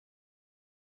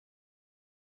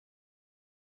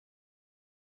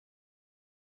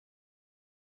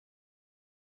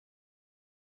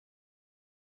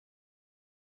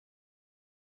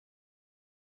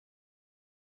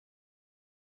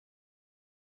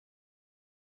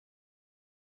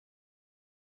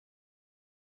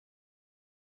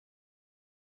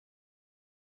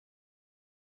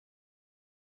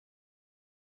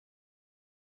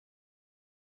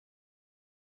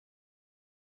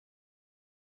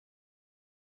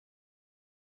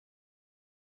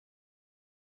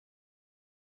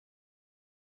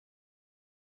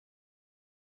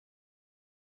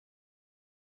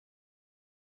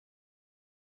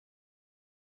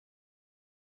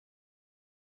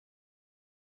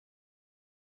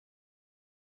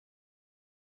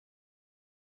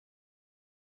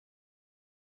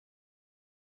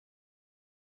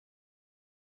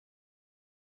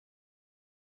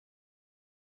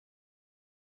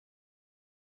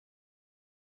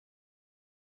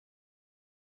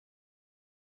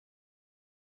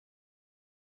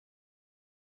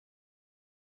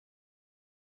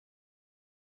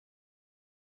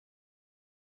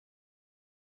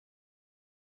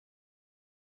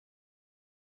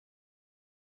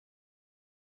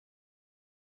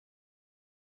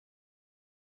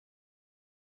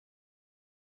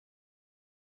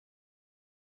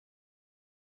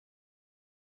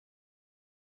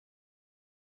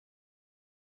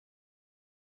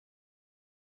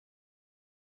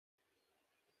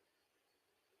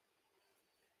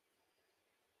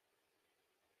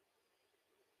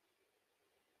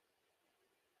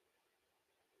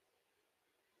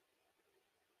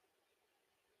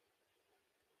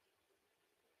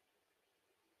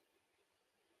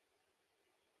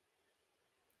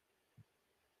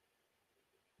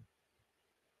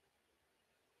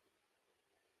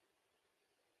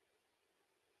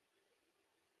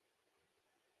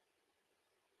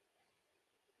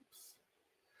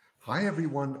Hi,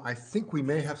 everyone. I think we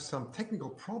may have some technical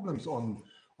problems on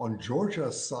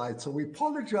Georgia's side, so we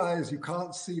apologize. You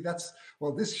can't see.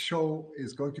 This show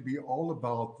is going to be all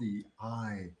about the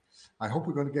eye. I hope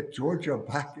we're going to get Georgia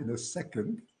back in a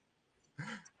second.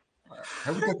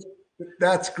 Have we got?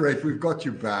 That's great. We've got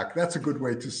you back. That's a good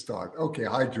way to start. Okay.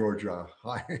 Hi, Georgia.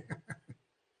 Hi.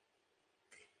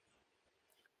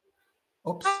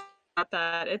 Oops. About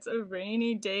that. It's a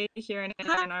rainy day here in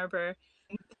Ann Arbor.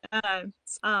 Uh,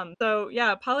 so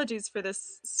yeah, apologies for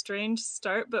this strange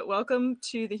start, but welcome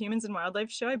to the Humans and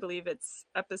Wildlife Show. I believe it's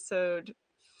episode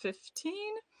 15.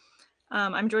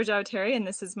 I'm Georgia Auteri, and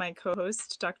this is my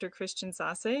co-host, Dr. Christian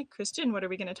Sase. Christian, what are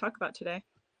we going to talk about today?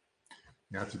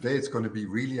 Yeah, today it's going to be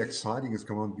really exciting. It's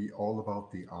going to be all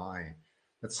about the eye.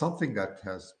 That's something that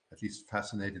has at least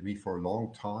fascinated me for a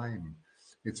long time.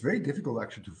 It's very difficult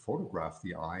actually to photograph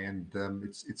the eye, and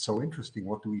it's so interesting.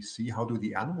 What do we see? How do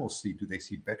the animals see? Do they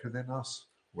see better than us,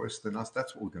 worse than us?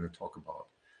 That's what we're going to talk about.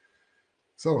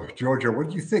 So, Georgia, what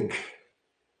do you think?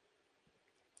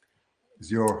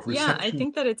 Is your Yeah, I reception?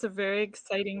 think that it's a very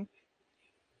exciting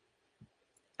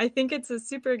I think it's a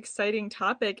super exciting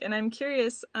topic, and I'm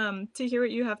curious to hear what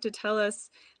you have to tell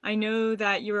us. I know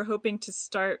that you were hoping to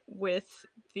start with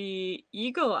the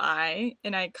eagle eye,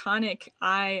 an iconic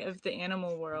eye of the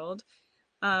animal world.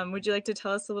 Would you like to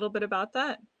tell us a little bit about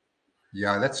that?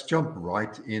 Yeah, let's jump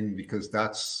right in because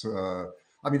that's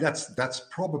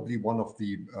probably one of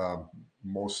the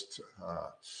most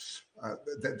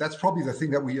that's probably the thing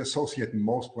that we associate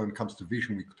most when it comes to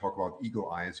vision. We could talk about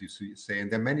eagle eye, as you say, and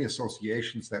there are many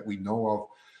associations that we know of.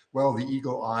 Well, the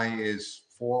eagle eye is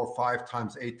 4 or 5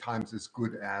 times, 8 times as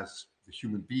good as the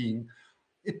human being.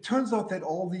 It turns out that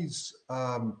all these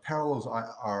parallels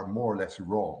are more or less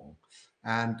wrong.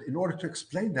 And in order to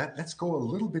explain that, let's go a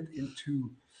little bit into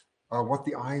what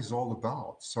the eye is all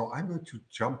about. So I'm going to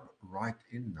jump right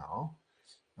in now.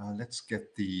 Let's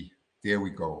get there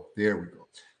we go. There we go.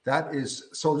 That is,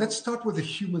 so let's start with a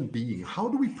human being. How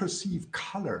do we perceive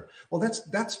color? Well,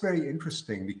 that's very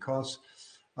interesting because,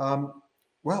 um,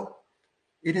 well,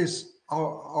 it is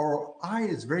our eye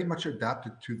is very much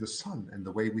adapted to the sun and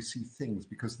the way we see things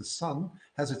because the sun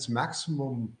has its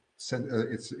maximum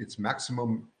its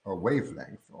maximum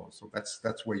wavelength. So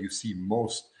that's where you see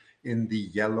most in the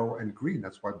yellow and green.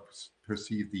 That's why we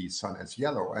perceive the sun as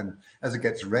yellow. And as it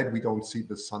gets red, we don't see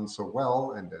the sun so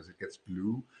well. And as it gets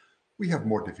blue, we have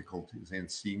more difficulties in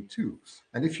seeing too.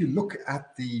 And if you look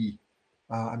at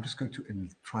I'm just going to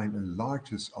try and enlarge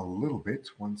this a little bit.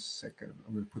 1 second.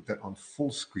 I'm going to put that on full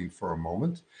screen for a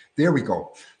moment. There we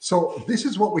go. So this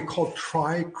is what we call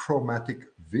trichromatic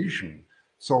vision.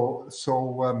 So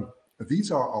these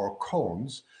are our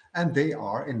cones, and they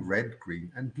are in red,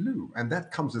 green, and blue. And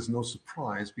that comes as no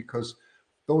surprise because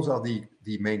those are the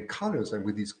main colors. And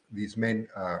with these main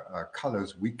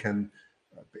colors, we can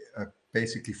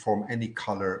basically form any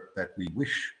color that we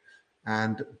wish.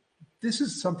 And this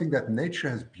is something that nature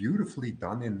has beautifully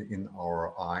done in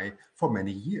our eye for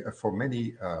many years, for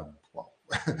many, I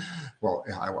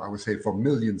would say for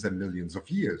millions and millions of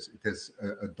years. It has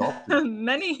adopted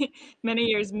many, many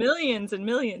years, millions and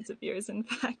millions of years, in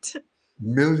fact.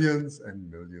 millions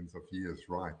and millions of years,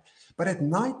 right? But at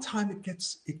nighttime,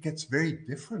 it gets very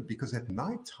different because at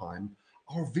nighttime,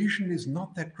 our vision is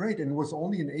not that great. And it was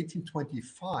only in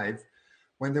 1825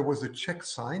 when there was a Czech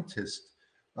scientist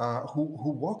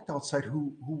who walked outside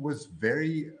who was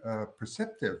very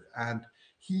perceptive, and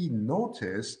he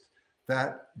noticed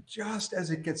that just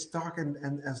as it gets dark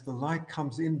and as the light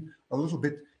comes in a little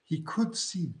bit, he could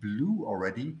see blue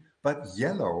already, but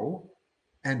yellow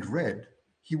and red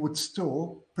he would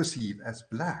still perceive as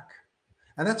black.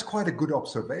 And that's quite a good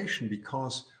observation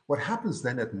because what happens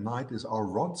then at night is our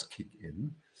rods kick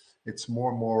in. It's more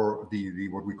and more the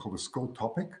what we call the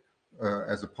scotopic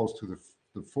as opposed to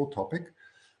the photopic.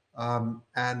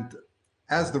 And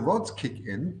as the rods kick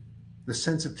in, the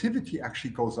sensitivity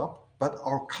actually goes up, but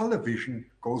our color vision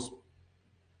goes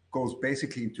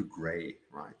basically into gray,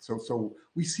 right? So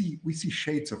we see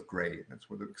shades of gray. That's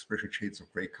where the expression shades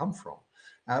of gray come from.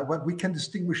 But we can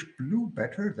distinguish blue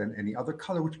better than any other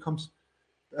color, which comes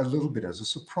a little bit as a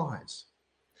surprise.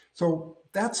 So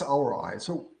that's our eye.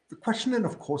 So the question then,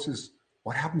 of course, is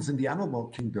what happens in the animal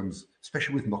kingdoms,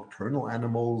 especially with nocturnal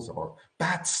animals or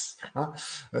bats,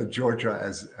 Georgia,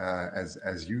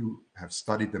 as you have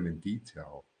studied them in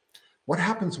detail. What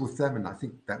happens with them? And I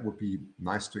think that would be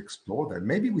nice to explore that.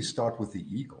 Maybe we start with the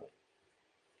eagle.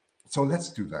 So let's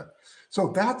do that.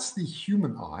 So that's the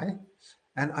human eye.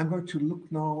 And I'm going to look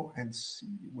now and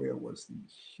see where was the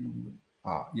human.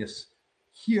 Yes,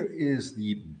 here is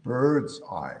the bird's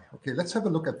eye. Okay, let's have a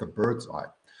look at the bird's eye.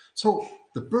 So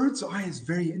the bird's eye is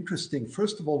very interesting.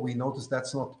 First of all, we notice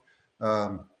that's not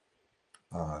um,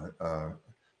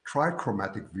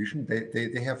 trichromatic vision.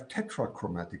 They have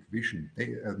tetrachromatic vision.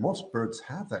 Most birds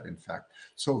have that, in fact.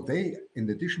 So they, in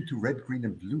addition to red, green,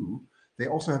 and blue, they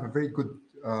also have a very good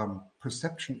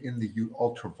perception in the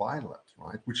ultraviolet,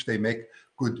 right, which they make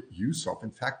good use of.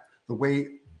 In fact, the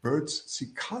way birds see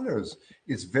colors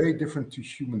is very different to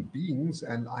human beings.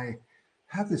 And I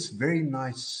have this very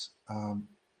nice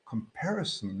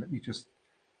comparison. Let me just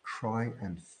try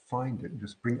and find it.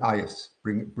 Just bring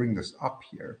this up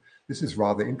here. This is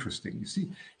rather interesting. You see,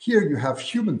 here you have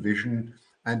human vision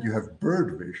and you have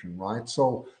bird vision, right?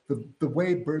 So the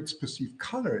way birds perceive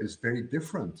color is very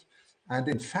different. And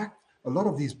in fact, a lot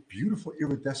of these beautiful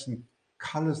iridescent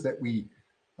colors that we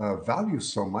value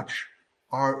so much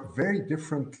are very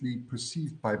differently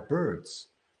perceived by birds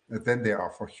than they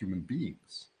are for human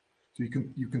beings. So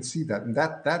you can see that, and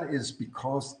that is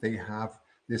because they have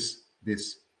this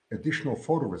additional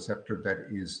photoreceptor that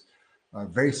is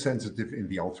very sensitive in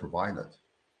the ultraviolet,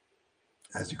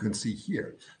 as you can see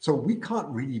here. So we can't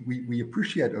really, we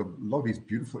appreciate a lot of these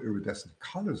beautiful iridescent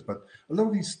colors, but a lot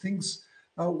of these things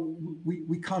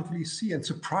we can't really see. And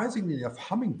surprisingly enough,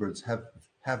 hummingbirds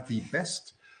have the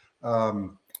best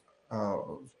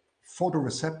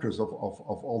photoreceptors of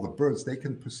all the birds. They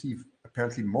can perceive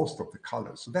apparently most of the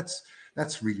colors. So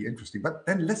that's really interesting. But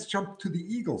then let's jump to the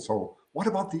eagle. So what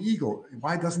about the eagle?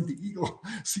 Why doesn't the eagle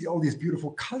see all these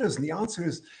beautiful colors? And the answer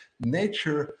is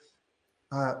nature.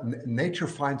 Nature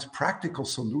finds practical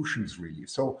solutions, really.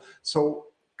 So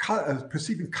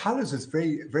perceiving colors is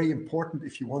very, very important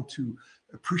if you want to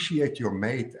appreciate your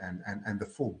mate and the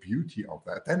full beauty of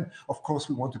that. Then, of course,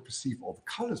 we want to perceive all the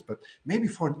colors. But maybe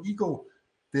for an eagle,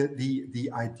 the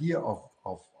idea of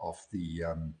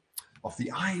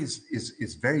the eye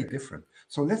is very different.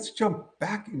 So let's jump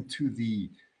back into the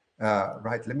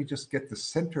right. Let me just get the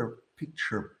center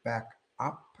picture back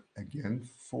up again,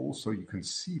 full, so you can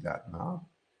see that now.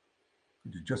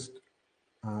 Could you just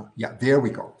yeah, there we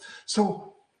go.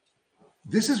 So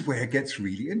this is where it gets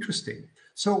really interesting.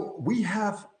 So we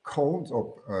have cones,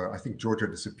 or I think Georgia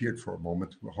disappeared for a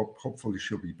moment. Hopefully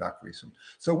she'll be back very soon.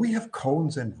 So we have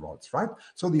cones and rods, right?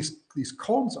 So these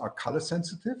cones are color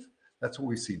sensitive. That's what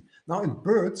we've seen. Now in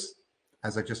birds,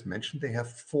 as I just mentioned, they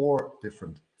have 4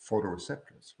 different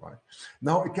photoreceptors, right?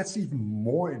 Now it gets even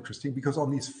more interesting because on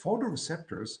these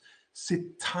photoreceptors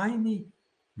sit tiny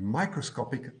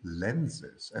microscopic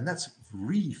lenses, and that's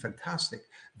really fantastic.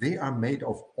 They are made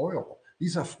of oil.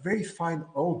 These are very fine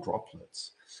oil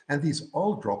droplets, and these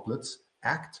oil droplets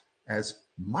act as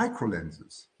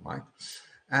microlenses, right?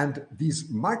 And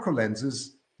these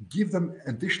microlenses give them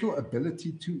additional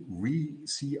ability to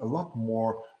see a lot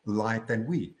more light than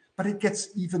we. But it gets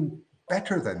even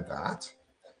better than that.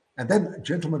 And then,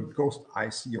 gentleman Ghost, I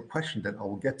see your question, then I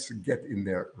will get in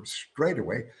there straight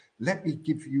away. Let me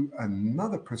give you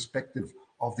another perspective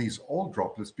of these oil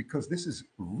droplets, because this is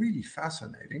really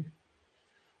fascinating.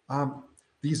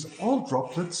 These oil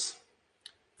droplets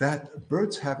that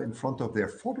birds have in front of their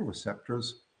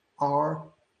photoreceptors are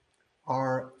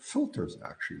filters,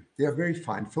 actually. They are very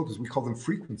fine filters. We call them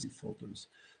frequency filters.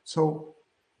 So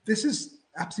this is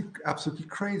absolutely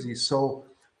crazy. So,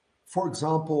 for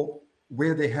example,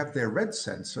 where they have their red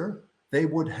sensor, they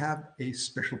would have a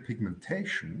special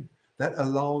pigmentation that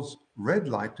allows red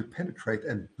light to penetrate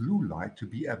and blue light to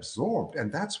be absorbed.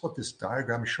 And that's what this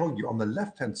diagram is showing you. On the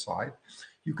left-hand side,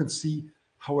 you can see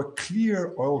how a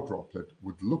clear oil droplet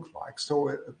would look like.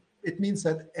 So it means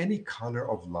that any color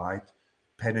of light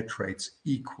penetrates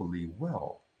equally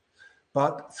well.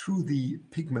 But through the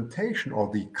pigmentation or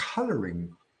the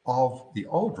coloring of the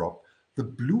oil drop, the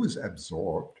blue is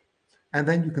absorbed. And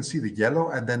then you can see the yellow,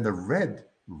 and then the red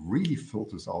really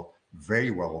filters out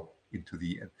very well into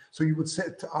the end. So you would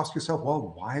ask yourself,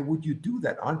 well, why would you do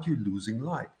that? Aren't you losing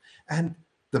light? And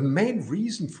the main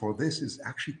reason for this is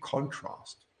actually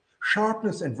contrast.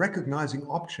 Sharpness and recognizing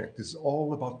objects is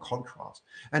all about contrast.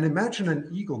 And imagine an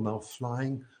eagle now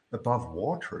flying above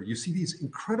water. You see these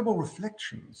incredible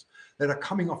reflections that are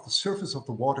coming off the surface of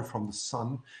the water from the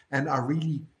sun and are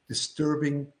really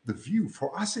disturbing the view.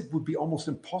 For us, it would be almost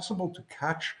impossible to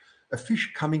catch a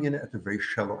fish coming in at a very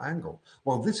shallow angle.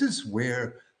 Well, this is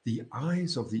where the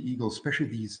eyes of the eagle, especially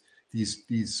these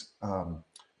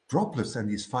droplets and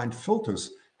these fine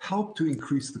filters, help to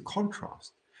increase the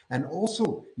contrast. And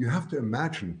also, you have to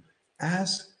imagine,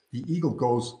 as the eagle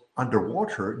goes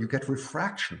underwater, you get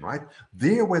refraction, right?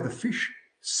 There where the fish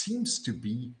seems to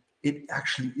be, it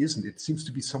actually isn't. It seems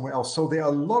to be somewhere else. So there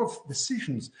are a lot of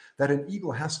decisions that an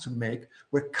eagle has to make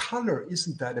where color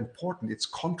isn't that important. It's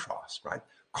contrast, right?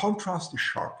 Contrast is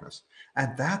sharpness.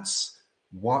 And that's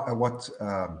what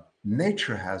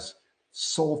nature has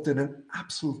solved in an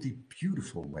absolutely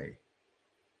beautiful way.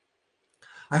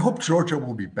 I hope Georgia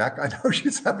will be back. I know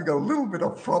she's having a little bit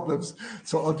of problems,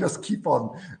 so I'll just keep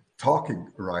on talking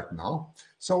right now.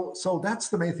 So that's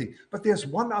the main thing. But there's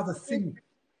one other thing.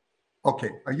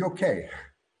 Okay, are you okay?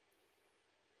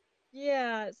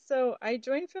 Yeah, so I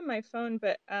joined from my phone,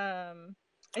 but I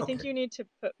think Okay. you need to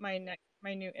put my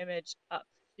new image up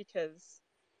because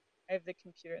I have the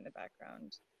computer in the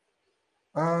background.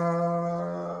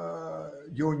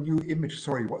 Your new image.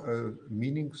 Sorry, what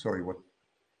meaning? Sorry, what? One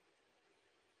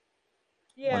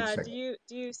Yeah, second.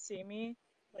 do you see me?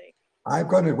 Like, I'm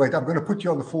going to wait. I'm going to put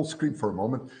you on the full screen for a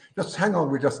moment. Just hang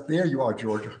on. We're just there. You are,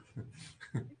 Georgia.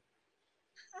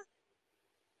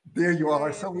 There you are.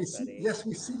 hi So we see. everybody. Yes,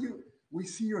 we see you. We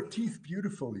see your teeth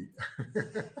beautifully.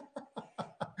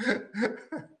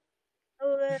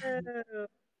 Hello.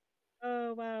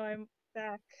 Oh wow, I'm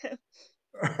back.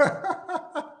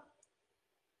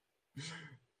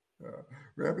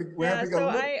 We're Yeah, having a so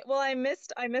little. I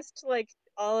missed like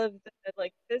all of the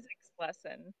like physics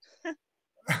lesson.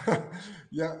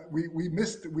 Yeah, we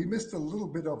missed a little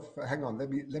bit of. Hang on,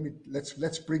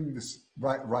 let's bring this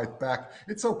right back.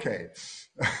 It's okay.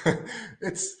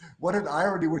 It's what an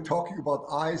irony. We're talking about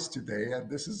eyes today, and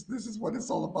this is what it's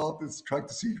all about. Is trying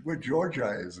to see where Georgia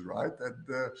is, right?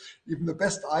 And even the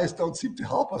best eyes don't seem to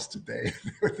help us today.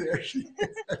 There she is.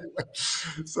 Anyway,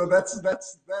 so that's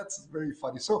very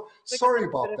funny. So Like a sorry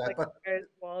little bit about of that, like but. Where's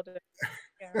Waldo?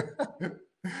 Yeah.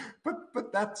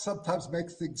 But that sometimes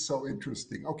makes things so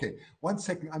interesting. Okay, one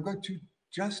second. I'm going to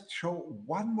just show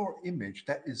one more image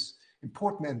that is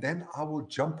important, and then I will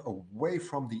jump away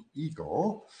from the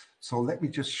eagle. So let me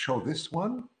just show this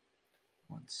one.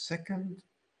 One second.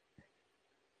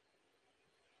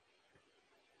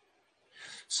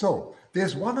 So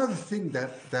there's one other thing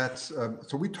that's so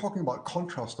we're talking about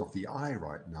contrast of the eye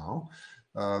right now.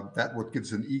 That what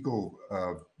gives an eagle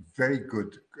very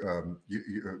good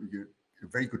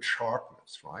very good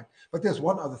sharpness, right? But there's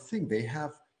one other thing. They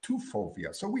have two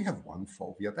fovea. So we have one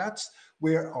fovea. That's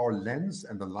where our lens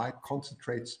and the light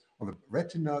concentrates on the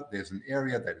retina. There's an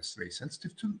area that is very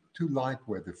sensitive to light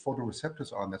where the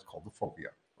photoreceptors are, and that's called the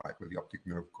fovea, right? Where the optic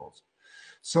nerve goes.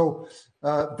 So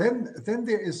then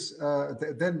there is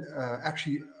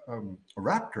actually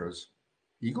raptors,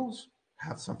 eagles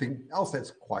have something else that's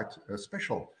quite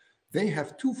special. They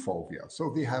have two fovea,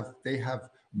 so they have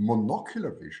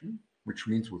monocular vision, which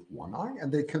means with one eye,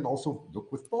 and they can also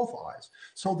look with both eyes.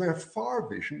 So their far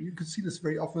vision, you can see this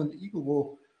very often. An eagle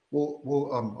will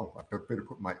oh, I better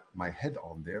put my head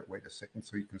on there. Wait a second,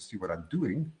 so you can see what I'm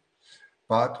doing.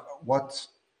 But what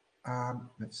let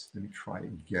me try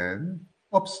again.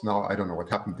 Oops, now I don't know what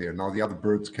happened there. Now the other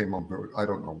birds came on board. I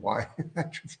don't know why.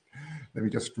 Let me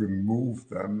just remove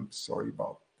them. Sorry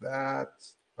about that.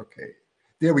 Okay,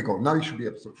 there we go. Now you should be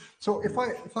able to. So if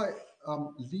I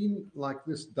lean like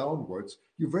this downwards,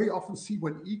 you very often see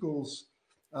when eagles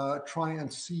try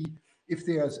and see if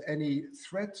there's any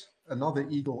threat, another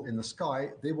eagle in the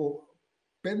sky, they will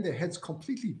bend their heads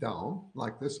completely down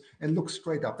like this and look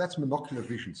straight up. That's monocular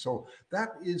vision. So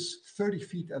that is 30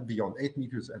 feet and beyond, 8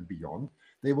 meters and beyond.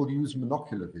 They will use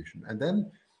monocular vision. And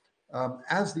then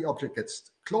as the object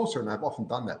gets closer, and I've often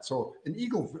done that. So an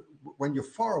eagle, when you're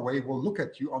far away, will look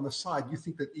at you on the side. You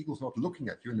think that eagle's not looking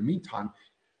at you. In the meantime,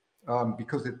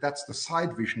 because that's the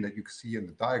side vision that you can see in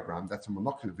the diagram, that's a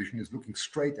monocular vision, is looking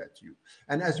straight at you.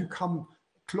 And as you come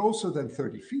closer than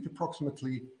 30 feet,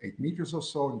 approximately 8 meters or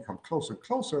so, and you come closer and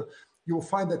closer, you'll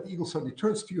find that the eagle suddenly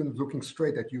turns to you and is looking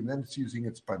straight at you, and then it's using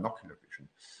its binocular vision.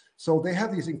 So they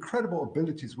have these incredible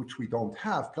abilities which we don't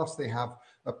have, plus they have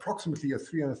approximately a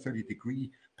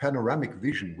 330-degree panoramic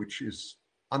vision, which is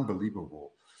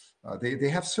unbelievable. They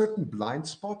have certain blind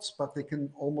spots, but they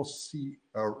can almost see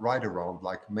right around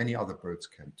like many other birds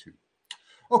can too.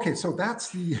 Okay, so that's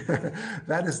the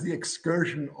that is the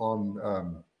excursion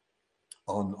on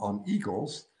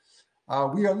eagles.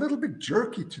 We are a little bit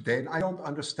jerky today, and I don't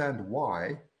understand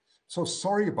why. So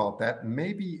sorry about that.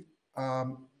 Maybe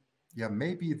yeah,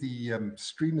 maybe the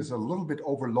stream is a little bit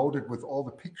overloaded with all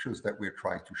the pictures that we're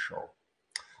trying to show.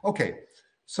 Okay,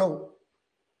 so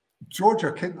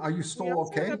Georgia, are you We still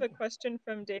also okay? have a question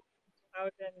from David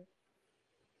Howden.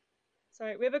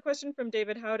 Sorry, we have a question from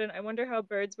David Howden. I wonder how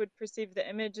birds would perceive the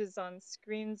images on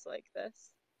screens like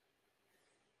this.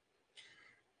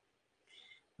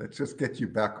 Let's just get you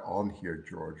back on here,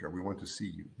 Georgia. We want to see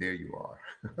you. There you are.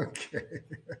 Okay.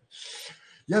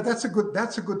 Yeah, that's a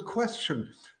good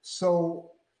question.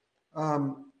 So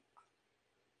I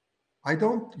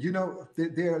don't,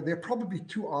 there are probably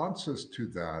two answers to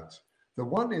that. The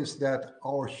one is that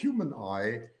our human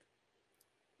eye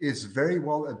is very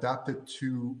well adapted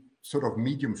to sort of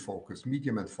medium focus,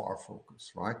 medium and far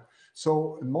focus, right?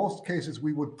 So in most cases,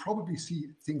 we would probably see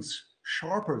things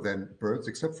sharper than birds,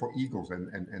 except for eagles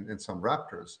and some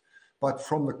raptors. But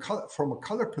from a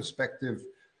color perspective,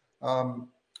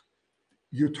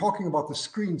 you're talking about the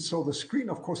screen. So the screen,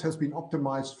 of course, has been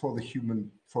optimized for the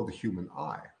human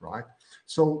eye, right?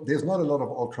 So there's not a lot of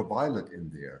ultraviolet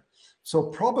in there. So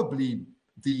probably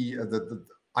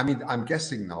I mean, I'm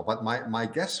guessing now, but my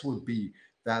guess would be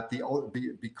that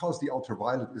because the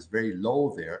ultraviolet is very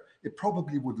low there, it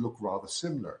probably would look rather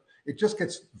similar. It just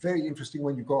gets very interesting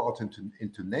when you go out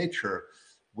into nature,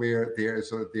 where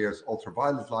there's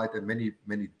ultraviolet light and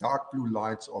many dark blue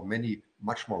lights, or many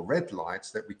much more red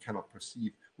lights that we cannot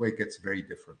perceive, where it gets very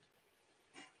different.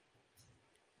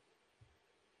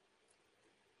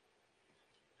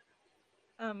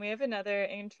 We have another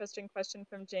interesting question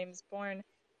from James Bourne.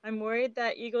 I'm worried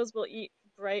that eagles will eat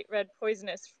bright red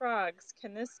poisonous frogs.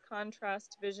 Can this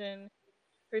contrast vision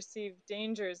perceive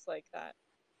dangers like that?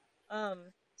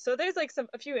 So there's like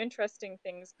a few interesting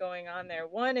things going on there.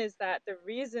 One is that the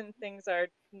reason things are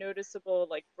noticeable,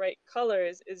 like bright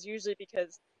colors, is usually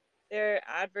because they're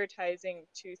advertising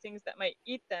to things that might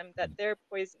eat them that they're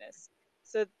poisonous.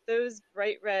 So those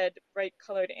bright red, bright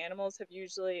colored animals have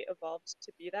usually evolved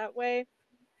to be that way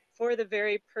for the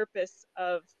very purpose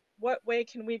of what way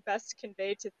can we best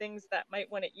convey to things that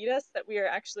might want to eat us that we are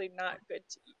actually not good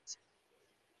to eat.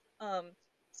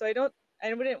 So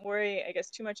I wouldn't worry, I guess,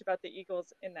 too much about the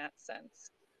eagles in that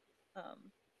sense.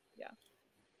 Yeah.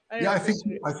 Yeah, I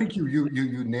think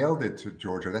you nailed it,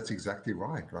 Georgia. That's exactly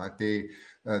right. They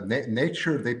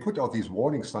nature, they put out these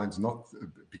warning signs not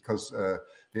because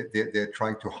they're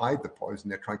trying to hide the poison.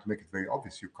 They're trying to make it very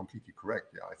obvious. You're completely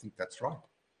correct. Yeah, I think that's right.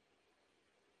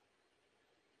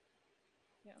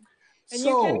 Yeah, and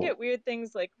you can get weird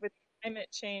things like with climate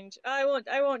change. I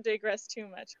won't digress too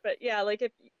much, but yeah, like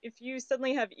if you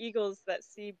suddenly have eagles that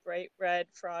see bright red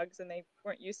frogs and they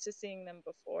weren't used to seeing them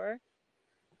before,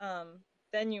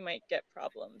 then you might get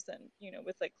problems. And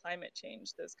with like climate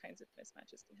change, those kinds of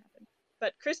mismatches can happen.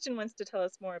 But Christian wants to tell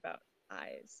us more about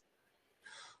eyes.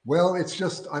 Well, it's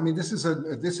just, I mean, this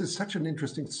is such an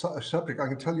interesting subject. I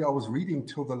can tell you, I was reading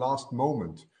till the last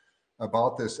moment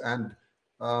about this, and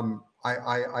I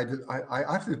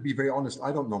have to be very honest.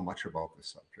 I don't know much about this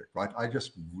subject, right? I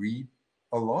just read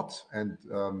a lot, and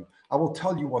I will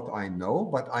tell you what I know,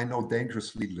 but I know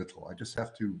dangerously little. I just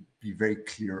have to be very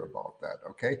clear about that.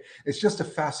 Okay, it's just a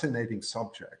fascinating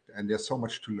subject, and there's so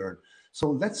much to learn.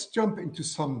 So let's jump into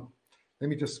some. Let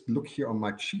me just look here on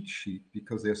my cheat sheet,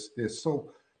 because there's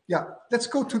so. Yeah, let's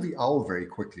go to the owl very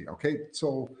quickly. Okay,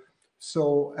 so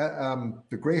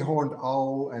the gray horned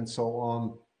owl and so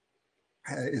on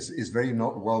is very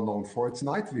well known for its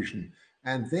night vision,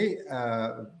 and they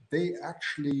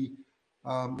actually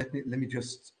let me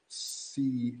just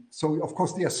see. So of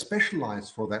course they are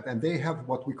specialized for that, and they have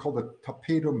what we call the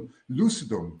tapetum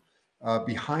lucidum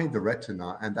behind the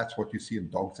retina, and that's what you see in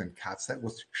dogs and cats. That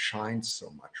what shines so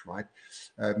much, right?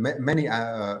 Many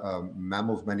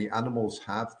mammals, many animals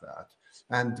have that,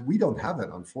 and we don't have that,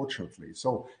 unfortunately.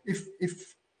 So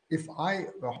if I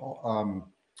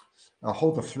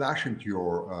hold a flash into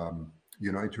your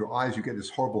into your eyes, you get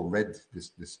this horrible red,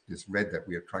 this red that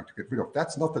we are trying to get rid of.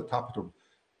 That's not the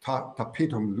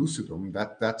tapetum lucidum.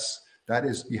 That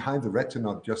is behind the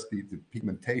retina, just the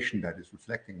pigmentation that is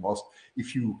reflecting. Whilst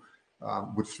if you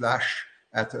would flash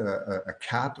at a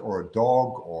cat or a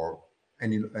dog or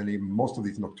any most of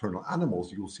these nocturnal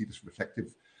animals, you will see this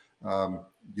reflective,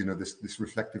 this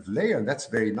reflective layer, and that's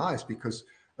very nice because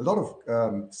a lot of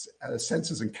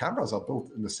sensors and cameras are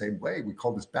built in the same way. We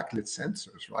call this backlit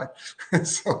sensors, right?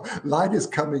 So light is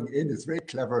coming in, it's very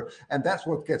clever, and that's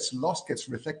what gets lost, gets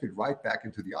reflected right back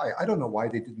into the eye. I don't know why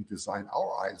they didn't design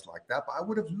our eyes like that, but I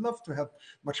would have loved to have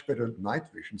much better night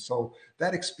vision. So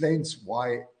that explains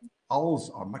why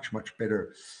owls are much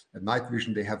better at night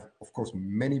vision. They have, of course,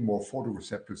 many more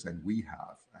photoreceptors than we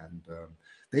have, and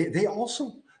they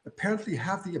also apparently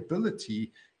have the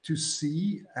ability to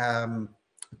see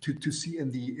to see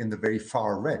in the very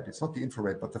far red. It's not the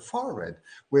infrared, but the far red,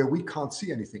 where we can't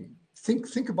see anything.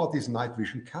 Think about these night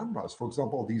vision cameras. For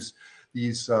example, these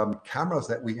cameras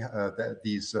that we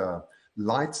these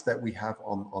lights that we have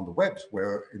on the web,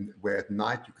 where at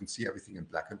night you can see everything in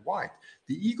black and white.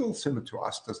 The eagle, similar to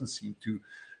us, doesn't seem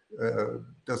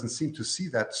to see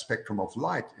that spectrum of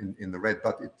light in the red,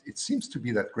 but it seems to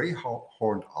be that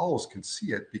gray-horned owls can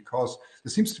see it, because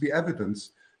there seems to be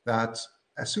evidence that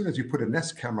as soon as you put a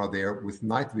Nest camera there with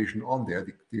night vision on there,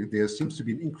 there seems to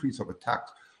be an increase of attacks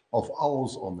of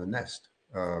owls on the nest.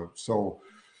 So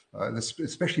That's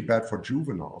especially bad for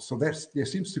juveniles. So there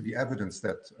seems to be evidence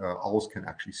that owls can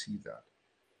actually see that.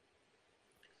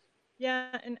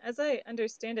 Yeah, and as I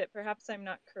understand it, perhaps I'm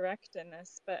not correct in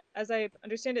this, but as I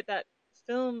understand it, that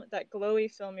film, that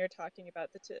glowy film you're talking about,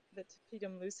 the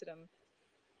tapetum lucidum,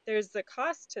 there's the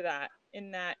cost to that in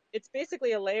that it's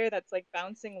basically a layer that's like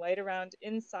bouncing light around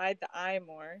inside the eye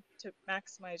more to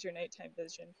maximize your nighttime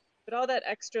vision. But all that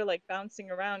extra like bouncing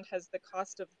around has the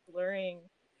cost of blurring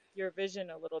your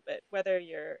vision a little bit, whether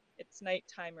it's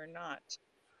nighttime or not.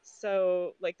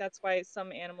 So like that's why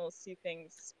some animals see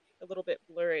things a little bit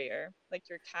blurrier. Like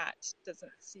your cat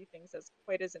doesn't see things as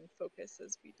quite as in focus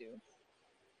as we do.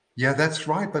 Yeah, that's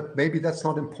right. But maybe that's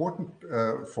not important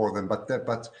for them.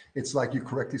 But it's like you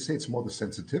correctly say, it's more the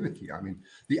sensitivity. I mean,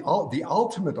 the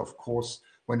ultimate, of course,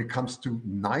 when it comes to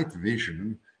night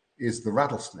vision, is the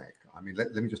rattlesnake. I mean,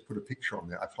 let me just put a picture on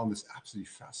there. I found this absolutely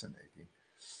fascinating.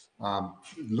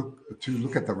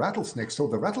 Look at the rattlesnake. So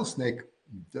the rattlesnake,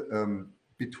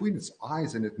 between its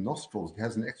eyes and its nostrils, it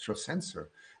has an extra sensor,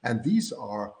 and these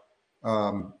are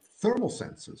thermal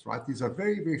sensors, right? These are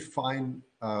very, very fine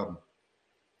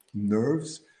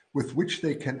nerves with which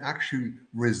they can actually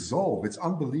resolve. It's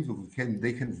unbelievable.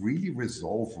 They can really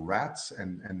resolve rats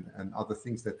and other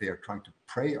things that they are trying to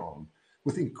prey on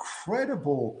with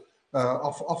incredible,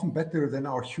 often better than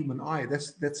our human eye.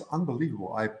 That's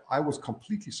unbelievable. I was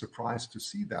completely surprised to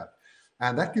see that.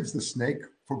 And that gives the snake,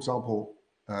 for example,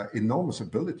 enormous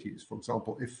abilities. For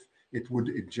example, if it would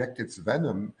inject its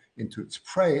venom into its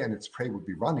prey and its prey would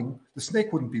be running, the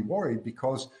snake wouldn't be worried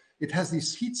because it has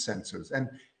these heat sensors. And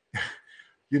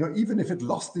even if it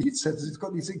lost the heat sensors, it's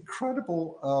got these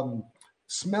incredible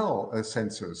smell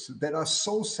sensors that are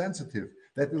so sensitive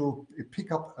that it'll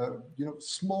pick up,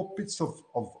 small bits of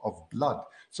blood.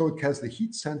 So it has the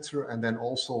heat sensor and then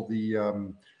also the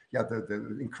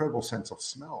incredible sense of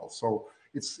smell. So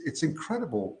it's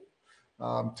incredible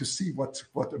to see what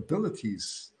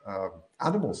abilities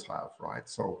animals have, right?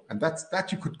 So, and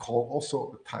that you could call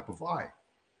also a type of eye.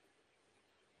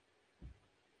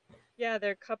 Yeah,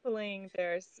 they're coupling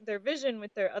their vision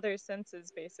with their other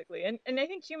senses basically. And I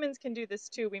think humans can do this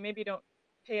too. We maybe don't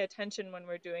pay attention when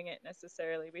we're doing it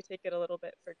necessarily. We take it a little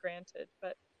bit for granted.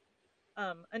 But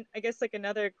and I guess like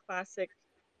another classic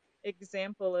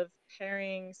example of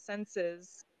pairing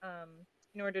senses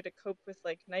in order to cope with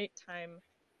like nighttime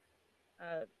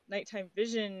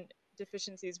vision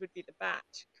deficiencies would be the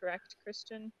bat, correct,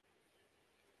 Christian?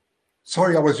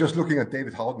 Sorry, I was just looking at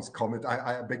David Howden's comment.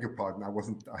 I beg your pardon. I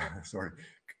wasn't sorry.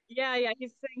 Yeah,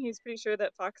 he's saying he's pretty sure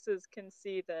that foxes can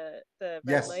see the red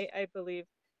Yes. light, I believe.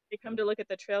 They come to look at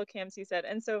the trail cams, he said.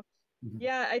 And so, Mhm.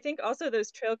 yeah, I think also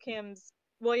those trail cams,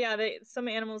 well, yeah, some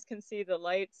animals can see the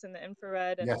lights and the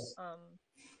infrared Yes.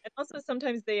 and also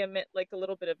sometimes they emit like a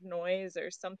little bit of noise or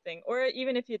something. Or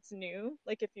even if it's new,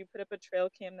 like if you put up a trail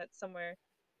cam that's somewhere,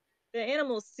 the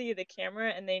animals see the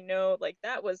camera and they know like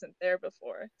that wasn't there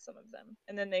before, some of them.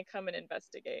 And then they come and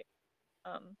investigate.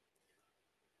 Um,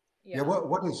 Yeah. yeah.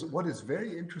 What is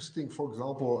very interesting, for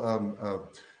example,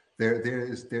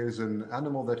 there's an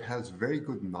animal that has very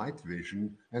good night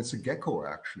vision, and it's a gecko.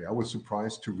 Actually, I was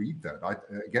surprised to read that.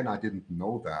 I didn't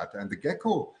know that. And the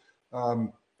gecko,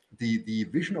 um, the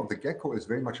vision of the gecko is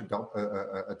very much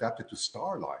adapted to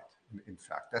starlight. In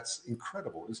fact, that's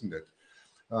incredible, isn't it?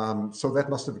 So that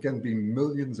must have again been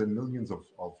millions and millions of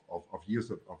years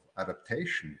of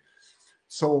adaptation.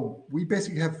 So we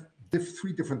basically have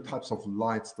three different types of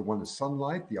lights. The one is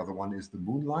sunlight, the other one is the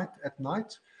moonlight at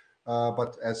night.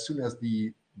 But as soon as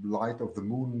the light of the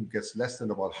moon gets less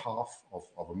than about half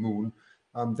of a moon,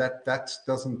 that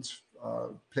doesn't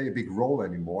play a big role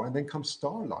anymore. And then comes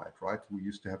starlight, right? We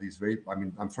used to have these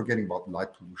I'm forgetting about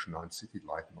light pollution now and city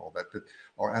light and all that. That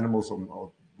our animals,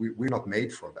 we're not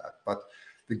made for that. But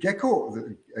a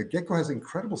gecko has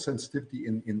incredible sensitivity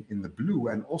in the blue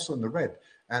and also in the red.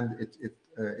 And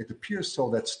it appears so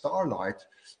that starlight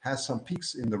has some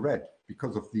peaks in the red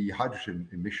because of the hydrogen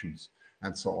emissions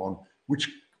and so on,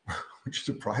 which which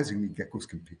surprisingly geckos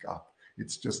can pick up.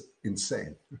 It's just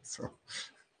insane. So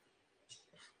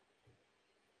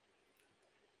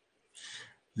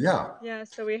yeah. Yeah,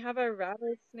 so we have a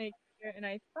rattlesnake here, and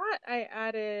I thought I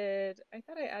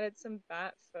added some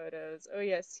bat photos. Oh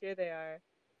yes, here they are.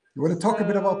 You want to talk a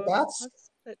bit about So bats? let's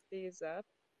put these up.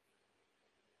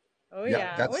 Oh Yeah,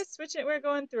 yeah, that's we're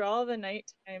going through all the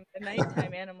nighttime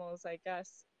animals, I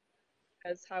guess,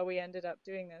 as how we ended up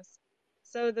doing this.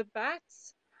 So the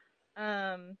bats,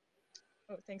 um,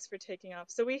 oh, thanks for taking off.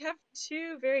 So we have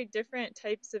two very different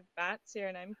types of bats here,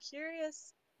 and I'm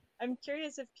curious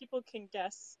if people can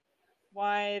guess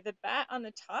why the bat on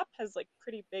the top has like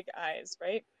pretty big eyes,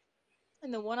 right?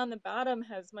 and the one on the bottom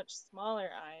has much smaller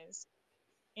eyes.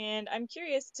 And I'm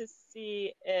curious to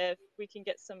see if we can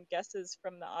get some guesses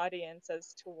from the audience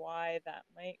as to why that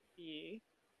might be.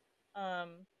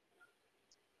 Um,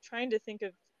 Trying to think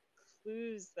of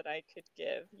clues that I could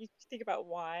give. You think about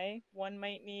why one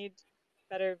might need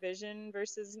better vision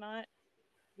versus not.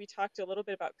 We talked a little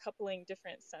bit about coupling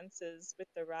different senses with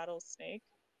the rattlesnake.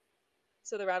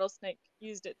 So the rattlesnake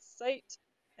used its sight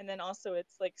and then also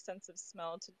its like sense of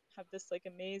smell to have this like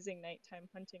amazing nighttime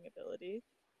hunting ability.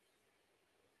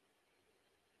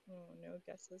 Oh, no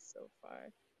guesses so far.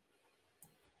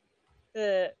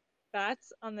 The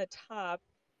bats on the top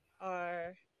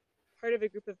are part of a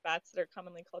group of bats that are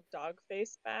commonly called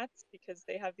dog-faced bats because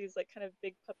they have these like kind of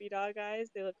big puppy dog eyes.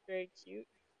 They look very cute.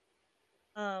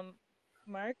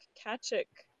 Mark Kachik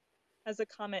has a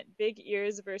comment: big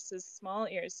ears versus small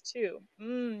ears too.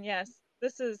 Yes,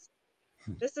 this is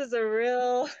a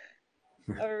real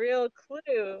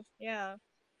clue. Yeah.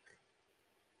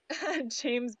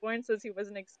 James Bourne says he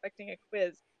wasn't expecting a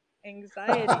quiz.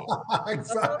 Anxiety. Oh,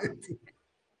 Anxiety.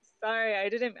 sorry, I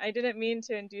didn't mean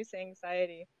to induce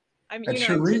anxiety. And I'm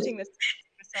Cherie, teaching this,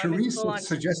 so I'm in Cherie full on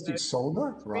suggesting mode.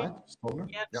 sonar, Sheree, right? Sonar.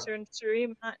 yep, Yeah.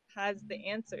 Sheree has the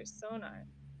answer: sonar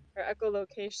or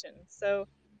echolocation. So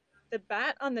the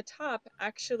bat on the top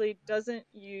actually doesn't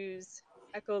use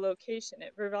echolocation.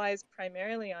 It relies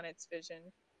primarily on its vision,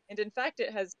 and in fact,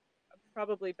 it has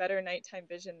probably better nighttime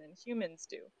vision than humans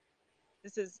do.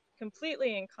 This is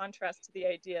completely in contrast to the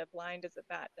idea blind as a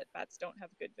bat, that bats don't have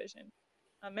good vision.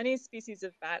 Many species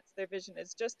of bats, their vision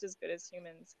is just as good as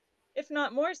humans, if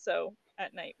not more so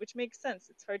at night, which makes sense.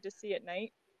 It's hard to see at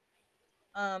night.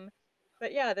 Um,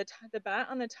 but yeah, the bat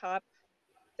on the top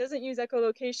doesn't use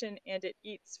echolocation and it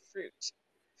eats fruit.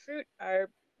 Fruit are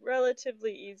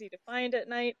relatively easy to find at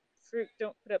night. Fruit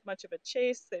don't put up much of a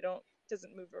chase. They don't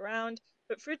doesn't move around,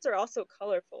 but fruits are also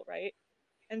colorful, right?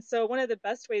 And so one of the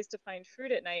best ways to find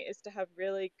fruit at night is to have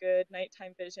really good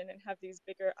nighttime vision and have these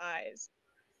bigger eyes.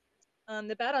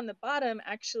 The bat on the bottom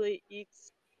actually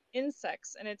eats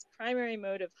insects, and its primary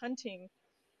mode of hunting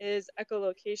is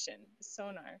echolocation,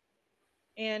 sonar.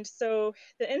 And so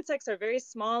the insects are very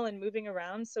small and moving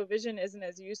around, so vision isn't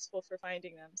as useful for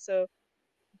finding them. So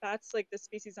bats like the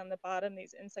species on the bottom,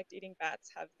 these insect-eating bats,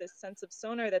 have this sense of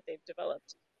sonar that they've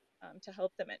developed to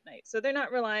help them at night. So they're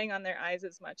not relying on their eyes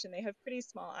as much, and they have pretty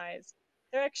small eyes.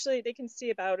 They can see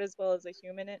about as well as a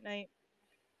human at night.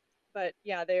 But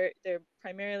yeah, they're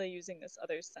primarily using this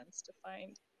other sense to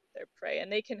find their prey,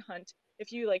 and they can hunt.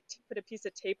 If you like put a piece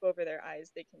of tape over their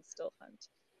eyes, they can still hunt.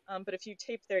 But if you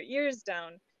tape their ears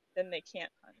down, then they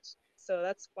can't hunt. So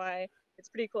that's why it's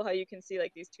pretty cool how you can see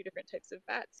like these two different types of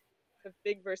bats have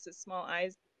big versus small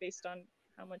eyes based on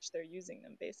how much they're using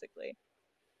them, basically.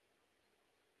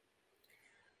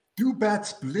 Do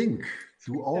bats blink?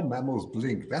 Do all So, mammals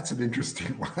blink? That's an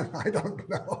interesting one. I don't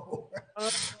know.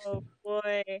 oh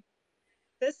boy,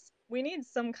 we need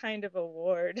some kind of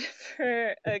award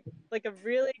for a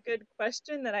really good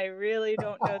question that I really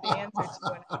don't know the answer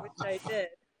to, and I wish I did.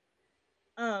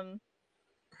 Um,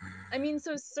 I mean,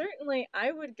 so certainly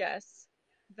I would guess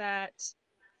that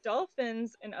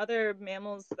dolphins and other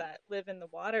mammals that live in the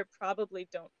water probably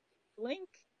don't blink.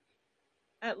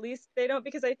 At least they don't,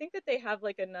 because I think that they have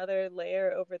like another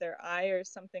layer over their eye or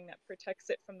something that protects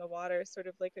it from the water, sort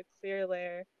of like a clear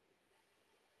layer.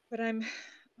 But I'm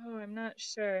not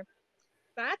sure.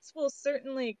 Bats will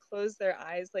certainly close their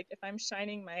eyes. Like if I'm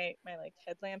shining my like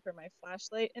headlamp or my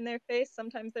flashlight in their face,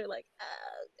 sometimes they're like,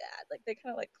 oh god, like they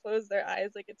kind of like close their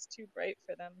eyes like it's too bright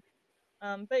for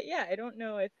them. But yeah, I don't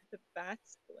know if the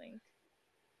bats blink.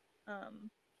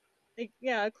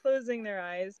 Yeah, closing their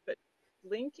eyes, but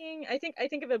blinking. I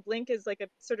think of a blink as like a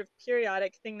sort of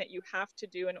periodic thing that you have to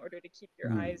do in order to keep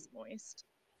your Hmm. eyes moist,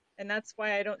 and that's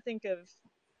why I don't think of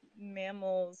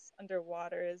mammals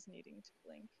underwater as needing to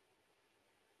blink.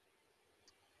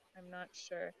 I'm not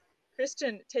sure.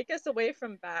 Christian, take us away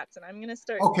from bats, and I'm gonna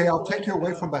start Okay, I'll take Googling you away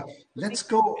about from that. Let's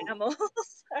blinking go. mammals.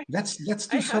 Let's I do have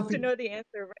to something. know the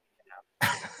answer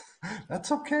right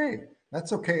That's okay.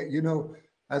 That's okay.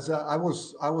 As I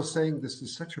was saying, this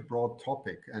is such a broad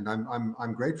topic, and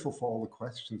I'm grateful for all the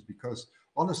questions because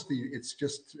honestly, it's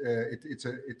just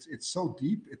it's so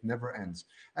deep it never ends.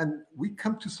 And we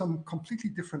come to some completely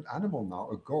different animal now,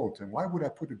 a goat. And why would I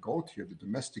put a goat here, the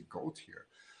domestic goat here?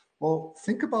 Well,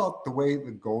 think about the way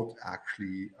the goat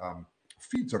actually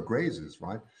feeds or grazes,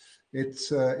 right?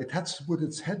 It has to put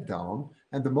its head down,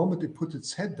 and the moment it puts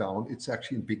its head down, it's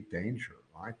actually in big danger,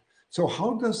 right? So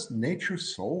how does nature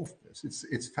solve this?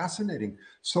 It's fascinating.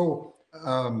 So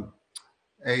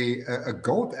A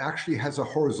goat actually has a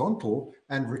horizontal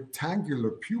and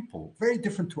rectangular pupil, very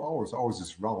different to ours. Ours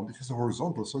is round. It has a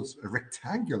horizontal, so it's a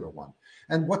rectangular one.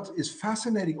 And what is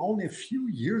fascinating, only a few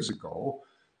years ago,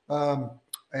 um,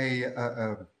 a,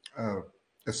 a, a,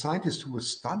 a scientist who was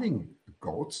studying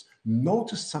goats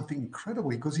noticed something incredible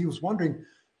because he was wondering,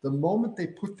 the moment they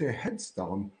put their heads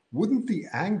down, wouldn't the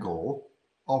angle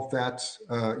of that,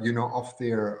 of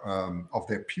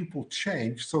their pupil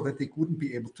change so that they wouldn't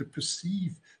be able to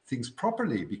perceive things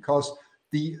properly? Because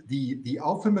the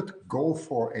ultimate goal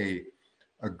for a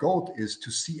goat is to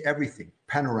see everything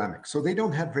panoramic. So they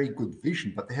don't have very good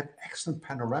vision, but they have excellent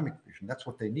panoramic vision. That's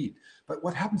what they need. But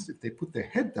what happens if they put their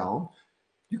head down?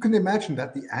 You can imagine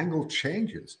that the angle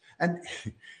changes. And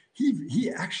he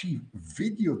actually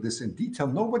videoed this in detail.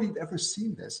 Nobody had ever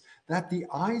seen this, that the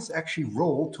eyes actually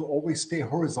roll to always stay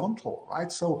horizontal,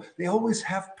 right? So they always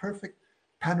have perfect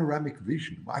panoramic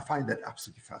vision. I find that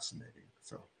absolutely fascinating.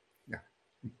 So, yeah.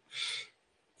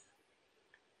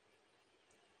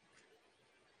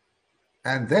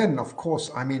 And then, of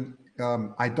course, I mean,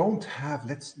 I don't have,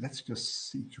 let's just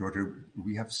see, Georgia,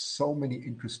 we have so many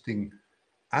interesting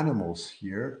animals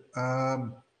here.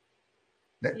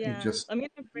 Let me Yeah, just, let me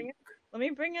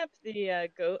bring up the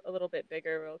goat a little bit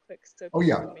bigger real quick so oh people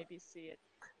yeah, can maybe see it.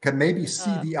 can maybe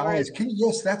see the eyes. Horizon. Can you,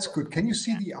 yes, that's good. Can you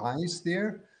see Yeah, the eyes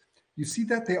there? You see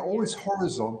that they're yeah, always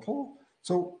horizontal.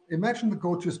 So imagine the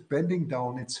goat just bending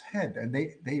down its head and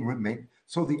they remain.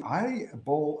 So the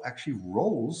eyeball actually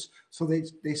rolls so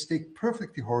they stay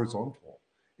perfectly horizontal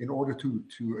in order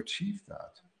to achieve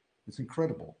that. It's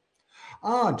incredible.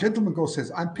 Ah, Gentleman Go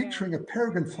says, I'm yeah. picturing a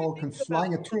peregrine What do you think falcon about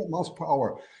flying at 200 miles per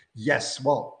hour. Yes,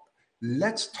 well,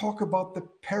 let's talk about the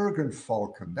peregrine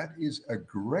falcon. That is a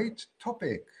great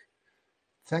topic.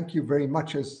 Thank you very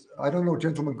much. As I don't know,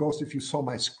 Gentleman Ghost, if you saw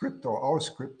my script or our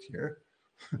script here.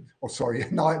 Oh, sorry.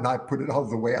 Now I put it out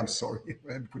of the way. I'm sorry.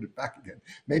 And put it back again.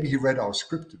 Maybe he read our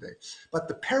script today. But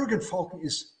the peregrine falcon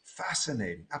is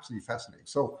fascinating, absolutely fascinating.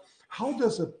 So, how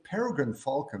does a peregrine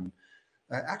falcon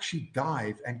actually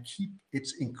dive and keep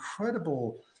its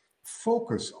incredible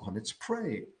focus on its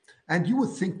prey? And you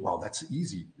would think, well, that's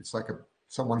easy. It's like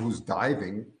someone who's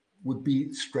diving would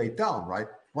be straight down, right?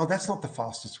 Well, that's not the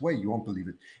fastest way. You won't believe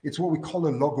it. It's what we call a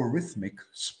logarithmic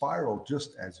spiral,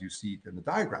 just as you see it in the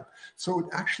diagram. So it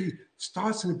actually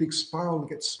starts in a big spiral and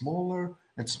gets smaller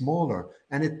and smaller,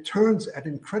 and it turns at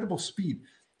incredible speed.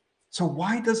 So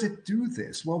why does it do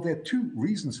this? Well, there are two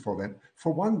reasons for that.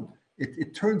 For one,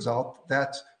 it turns out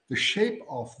that the shape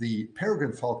of the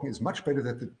peregrine falcon is much better,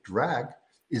 that the drag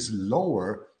is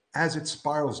lower as it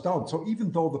spirals down. So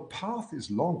even though the path is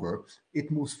longer,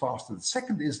 it moves faster. The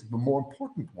second is the more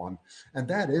important one, and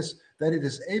that is that it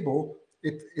is able,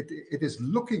 it is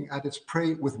looking at its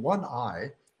prey with one eye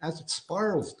as it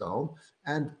spirals down,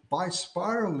 and by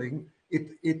spiraling,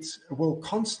 it will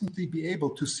constantly be able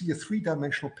to see a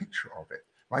three-dimensional picture of it,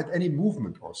 right? Any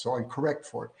movement or so, and correct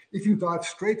for it. If you dive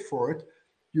straight for it,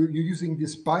 you're using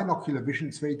this binocular vision.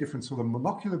 It's very different. So the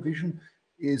monocular vision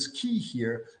is key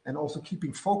here, and also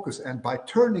keeping focus. And by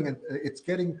turning, it's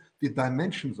getting the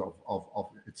dimensions of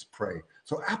its prey.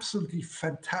 So absolutely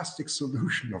fantastic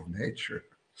solution of nature.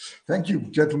 Thank you,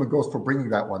 Gentleman Ghost, for bringing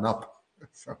that one up.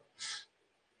 So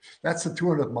that's the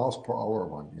 200 miles per hour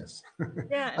one, yes.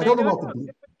 Yeah, I and I don't know don't about know the,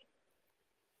 if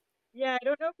yeah, I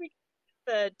don't know if we can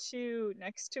put the two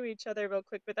next to each other real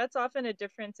quick, but that's often a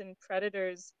difference in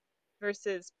predators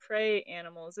versus prey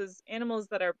animals, is animals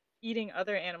that are eating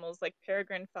other animals like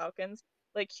peregrine falcons.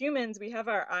 Like humans, we have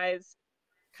our eyes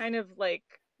kind of like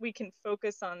we can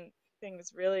focus on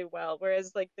things really well,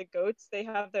 whereas like the goats, they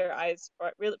have their eyes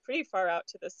really pretty far out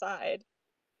to the side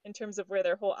in terms of where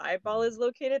their whole eyeball is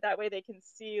located. That way they can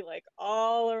see like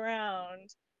all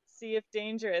around, see if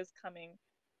danger is coming.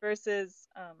 Versus,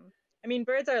 I mean,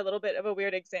 birds are a little bit of a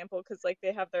weird example because like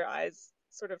they have their eyes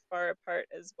sort of far apart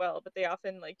as well, but they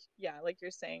often like, yeah, like you're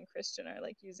saying, Christian, are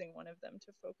like using one of them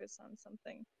to focus on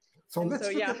something. so And so, let's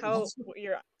look yeah, at, how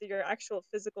your actual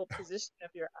physical position of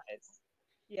your eyes,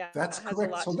 yeah, that's has a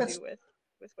correct. lot So to do with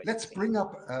what you're let's seeing. bring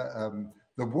up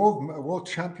the world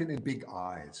champion in big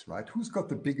eyes, right? Who's got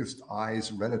the biggest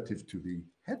eyes relative to the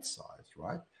head size,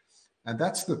 right? And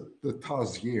that's the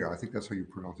Tarsier. I think that's how you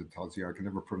pronounce it, Tarsier. I can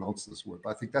never pronounce this word,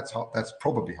 but I think that's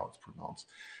probably how it's pronounced.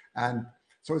 And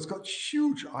so it's got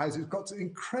huge eyes. It's got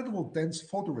incredible dense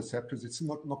photoreceptors. It's a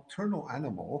nocturnal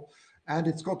animal, and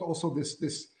it's got also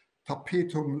this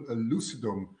tapetum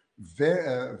lucidum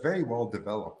very well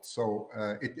developed. So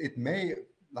it may,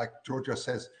 like Georgia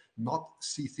says, not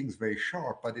see things very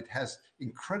sharp, but it has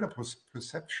incredible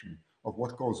perception of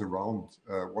what goes around,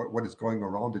 what is going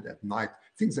around it at night,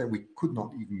 things that we could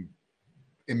not even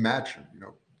imagine,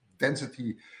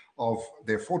 density of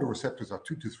their photoreceptors are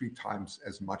 2 to 3 times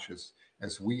as much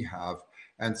as we have.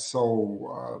 And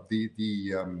so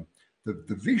the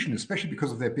vision, especially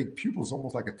because of their big pupils,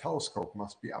 almost like a telescope,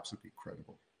 must be absolutely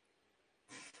incredible.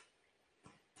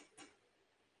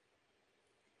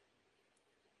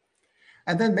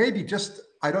 And then maybe just,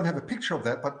 I don't have a picture of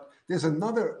that, but there's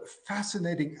another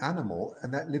fascinating animal,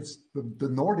 and that lives, the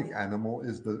Nordic animal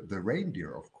is the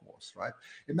reindeer, of course, right?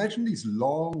 Imagine these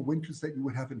long winters that you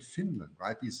would have in Finland,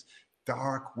 right? These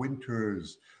dark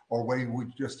winters, or where you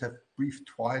would just have brief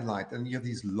twilight, and you have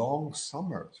these long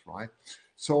summers, right?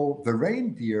 So the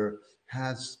reindeer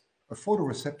has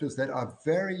photoreceptors that are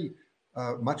very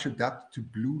much adapted to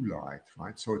blue light,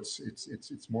 right? So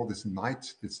it's more this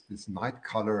night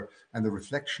color and the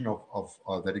reflection of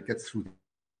that it gets through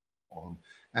on,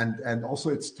 and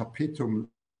also its tapetum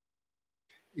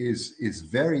is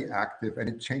very active, and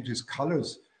it changes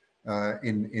colors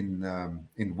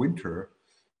in winter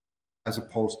as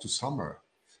opposed to summer.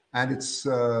 And it's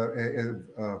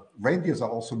reindeers are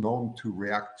also known to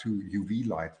react to UV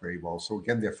light very well. So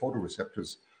again, their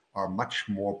photoreceptors are much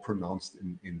more pronounced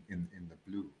in the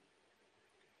blue.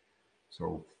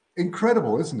 So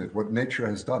incredible, isn't it, what nature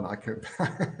has done?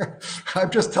 I'm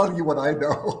just telling you what I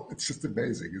know. It's just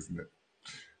amazing, isn't it?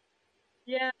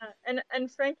 Yeah, and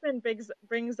Frankman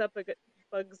brings up a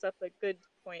good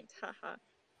point, haha.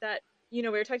 That we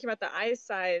were talking about the eye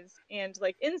size, and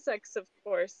like insects, of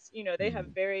course, they have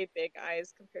very big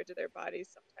eyes compared to their bodies,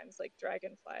 sometimes like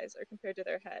dragonflies, or compared to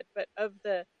their head. But of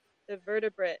the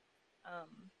vertebrate,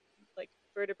 like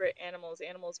vertebrate animals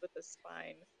with a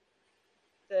spine,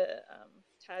 the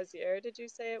Tarsier, did you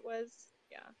say it was?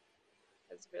 Yeah,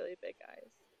 has really big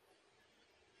eyes.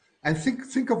 And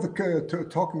think of the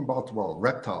talking about, well,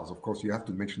 reptiles. Of course, you have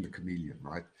to mention the chameleon,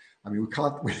 right? I mean, we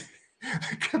can't.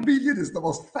 The chameleon is the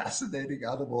most fascinating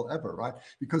animal ever, right?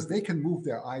 Because they can move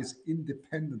their eyes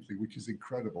independently, which is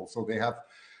incredible. So they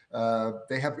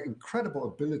have incredible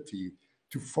ability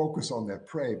to focus on their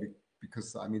prey,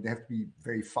 because I mean they have to be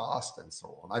very fast and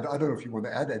so on. I don't know if you want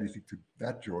to add anything to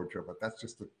that, Georgia, but that's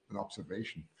just an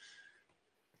observation.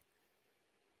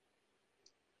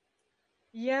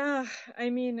 Yeah, I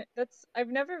mean, I've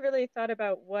never really thought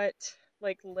about what's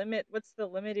the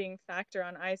limiting factor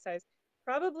on eye size.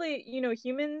 Probably,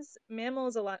 humans,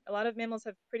 mammals, a lot of mammals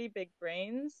have pretty big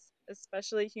brains,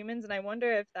 especially humans, and I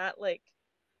wonder if that like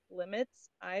limits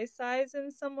eye size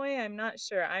in some way. I'm not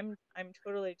sure. I'm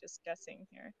totally just guessing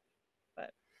here.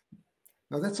 But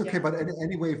No, that's okay. yeah. But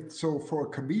anyway, so for a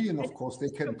chameleon, I of course, they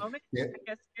just took can. a moment, Yeah, I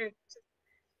guess here.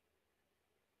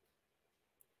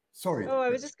 sorry. Oh, I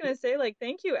was just gonna say, like,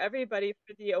 thank you everybody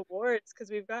for the awards,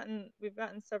 because we've gotten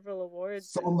several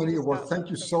awards, So and we many just awards. got one Thank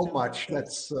you from so Nova much. Scotia.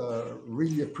 That's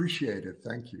really appreciated.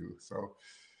 Thank you.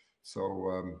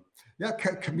 Yeah,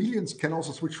 chameleons can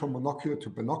also switch from monocular to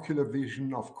binocular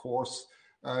vision. Of course,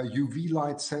 UV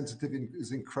light sensitive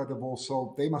is incredible.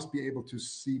 So they must be able to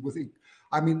see with.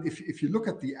 I mean, if you look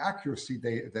at the accuracy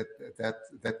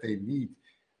that they need,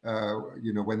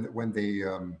 when they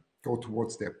go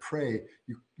towards their prey,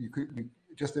 you could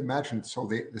just imagine. So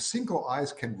the single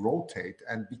eyes can rotate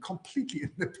and be completely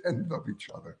independent of each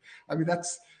other. I mean,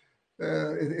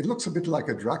 it looks a bit like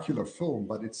a Dracula film,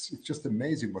 but it's just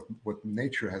amazing what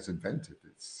nature has invented.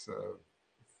 It's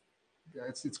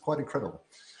quite incredible.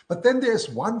 But then there's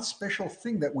one special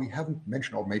thing that we haven't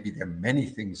mentioned, or maybe there are many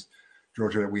things,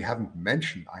 Georgia, that we haven't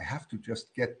mentioned. I have to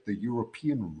just get the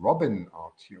European robin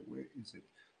out here. Where is it?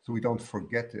 So we don't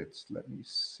forget it. Let me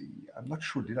see. I'm not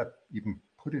sure. Did I even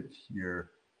put it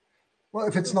here? Well,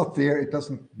 if it's not there, it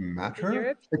doesn't The matter.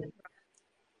 European,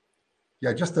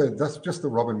 Yeah, that's just the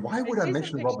robin. Why I would I see some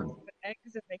mention pictures robin? of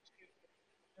eggs in the queue.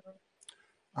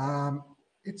 Um,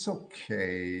 it's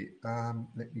okay.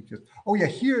 Let me just. Oh yeah,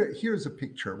 here's a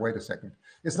picture. Wait a second.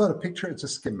 It's not a picture. It's a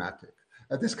schematic.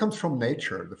 This comes from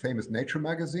Nature, the famous Nature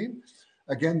magazine.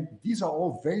 Again, these are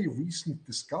all very recent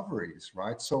discoveries,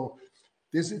 right? So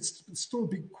it's still a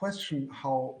big question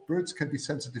how birds can be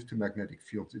sensitive to magnetic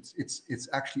fields. It's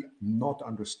actually not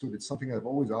understood. It's something I've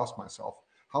always asked myself.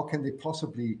 How can they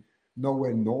possibly know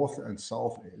where north and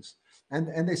south is?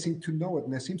 And they seem to know it.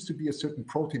 And there seems to be a certain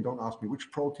protein. Don't ask me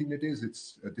which protein it is.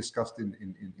 It's discussed in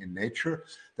Nature,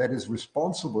 that is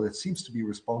responsible. It seems to be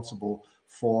responsible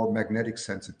for magnetic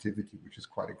sensitivity, which is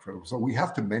quite incredible. So we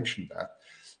have to mention that.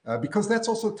 Because that's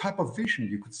also a type of vision.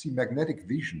 You could see magnetic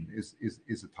vision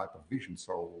is a type of vision.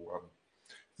 So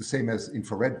the same as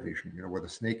infrared vision, where the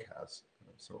snake has.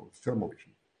 So thermal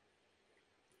vision.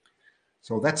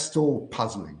 So that's still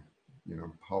puzzling,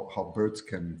 how birds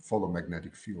can follow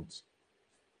magnetic fields.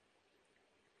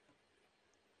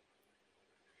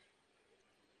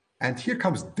 And here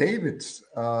comes David,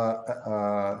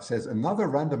 says another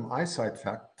random eyesight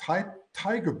fact.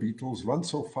 Tiger beetles run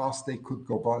so fast they could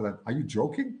go violent. Are you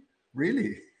joking?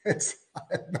 Really? I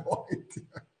had no idea.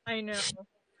 I know.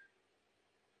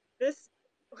 This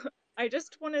I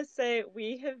just want to say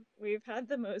we've had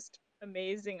the most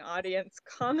amazing audience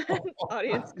comments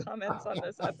on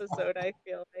this episode. I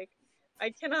feel like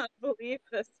I cannot believe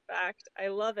this fact. I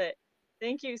love it.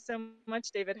 Thank you so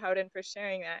much, David Howden, for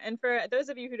sharing that. And for those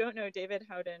of you who don't know, David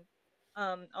Howden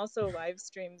also live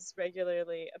streams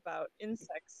regularly about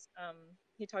insects.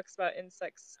 He talks about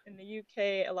insects in the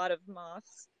UK, a lot of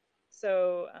moths.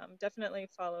 So definitely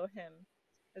follow him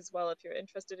as well if you're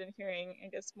interested in hearing, I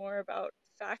guess, more about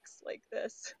facts like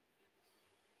this.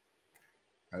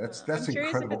 That's I'm curious if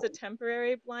incredible. it's a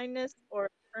temporary blindness or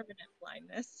permanent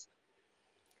blindness.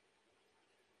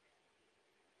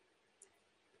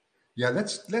 Yeah,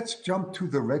 let's jump to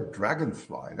the red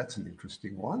dragonfly. That's an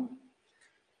interesting one.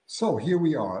 So here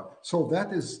we are. So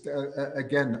that is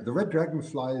again, the red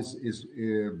dragonfly is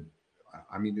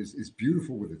I mean is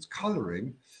beautiful with its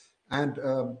coloring, and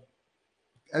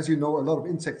as you know, a lot of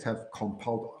insects have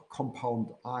compound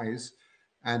eyes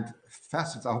and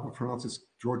facets. I hope I pronounce this.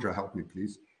 Georgia, help me,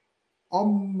 please.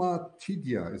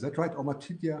 Omatidia, is that right?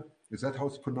 Omatidia, is that how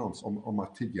it's pronounced?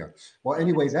 Omatidia. Well,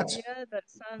 anyway, that's that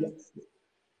sounds.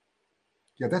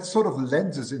 yeah, that's sort of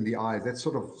lenses in the eye. That's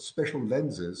sort of special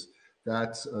lenses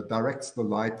that directs the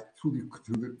light through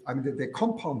the. I mean, their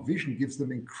compound vision gives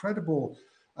them incredible.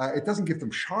 It doesn't give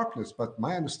them sharpness, but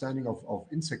my understanding of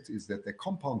insects is that their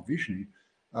compound vision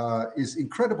is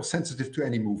incredible sensitive to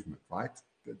any movement. Right.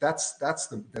 That's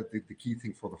the key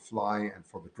thing for the fly and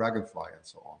for the dragonfly and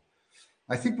so on.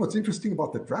 I think what's interesting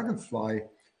about the dragonfly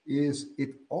is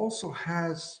it also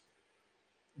has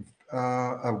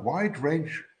a wide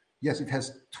range. Yes, it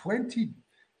has 20.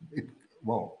 It,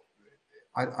 well,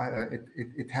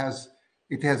 it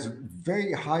has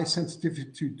very high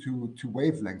sensitivity to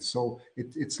wavelengths. So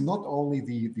it's not only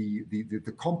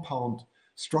the compound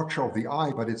structure of the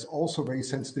eye, but it's also very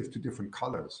sensitive to different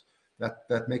colors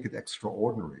that make it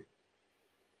extraordinary.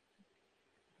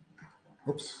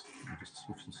 Oops, let me just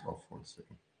switch this off 1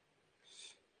 second.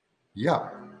 Yeah,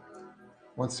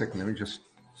 1 second. Let me just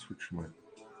switch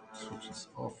this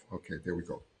off. Okay, there we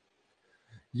go.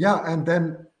 Yeah, and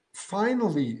then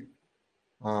finally,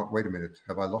 wait a minute.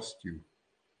 Have I lost you?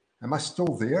 Am I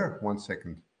still there? 1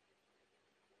 second.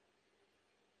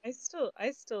 I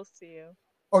still see you.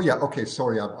 Oh yeah. Okay.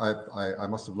 Sorry, I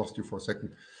must have lost you for a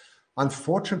second.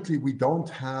 Unfortunately, we don't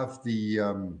have the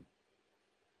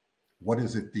what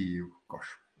is it? The gosh,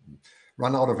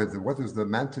 run out of it. What is the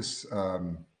mantis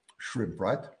shrimp?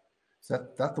 Right? Is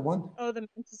that the one? Oh, the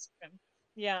mantis shrimp.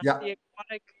 Yeah, Yeah. the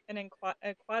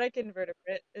aquatic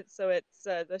invertebrate. It's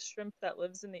the shrimp that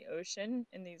lives in the ocean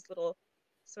in these little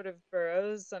sort of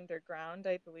burrows underground,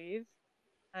 I believe,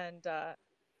 and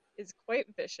is quite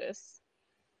vicious.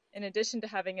 In addition to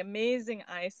having amazing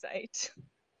eyesight,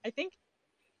 I think.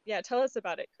 Yeah, tell us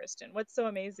about it, Christian. What's so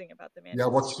amazing about the Yeah,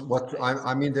 mantis shrimp's eyes?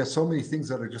 I mean, there's so many things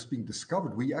that are just being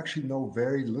discovered. We actually know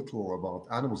very little about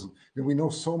animals. And we know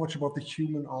so much about the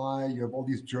human eye. You have all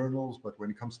these journals, but when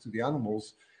it comes to the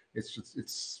animals,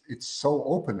 it's so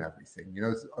open everything. You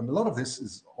know, and a lot of this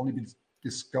is only been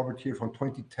discovered here from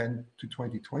 2010 to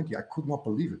 2020. I could not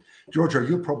believe it. Georgia,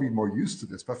 you're probably more used to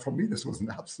this, but for me, this was an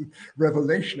absolute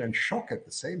revelation and shock at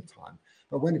the same time.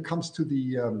 But when it comes to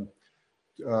the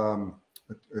um,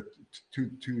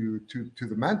 to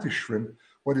the mantis shrimp,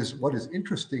 what is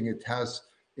interesting,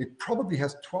 it probably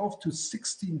has 12 to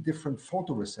 16 different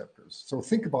photoreceptors. So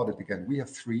think about it again. We have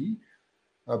three.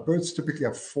 Birds typically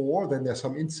have four. Then there's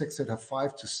some insects that have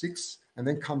 5 to 6, and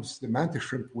then comes the mantis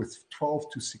shrimp with 12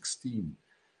 to 16.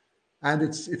 And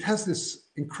it has this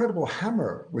incredible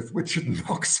hammer with which it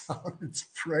knocks out its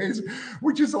prey,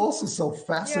 which is also so Yeah,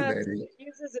 fascinating. it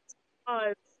uses its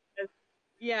claws. As,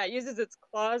 yeah, it uses its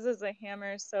claws as a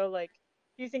hammer. So, like,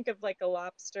 if you think of like a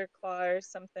lobster claw or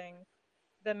something,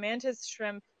 the mantis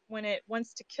shrimp, when it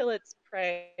wants to kill its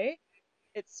prey,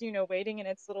 it's waiting in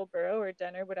its little burrow or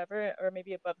den or whatever, or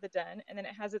maybe above the den, and then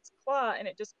it has its claw and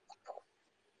it just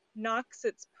knocks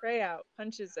its prey out,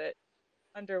 punches it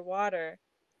underwater.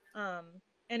 Um,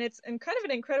 and it's kind of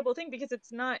an incredible thing because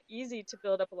it's not easy to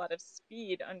build up a lot of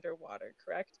speed underwater,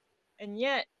 correct? And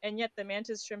yet the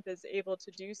mantis shrimp is able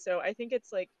to do so. I think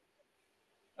it's like,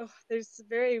 oh, there's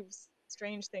very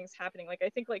strange things happening. Like I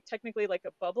think like technically like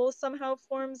a bubble somehow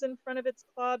forms in front of its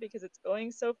claw because it's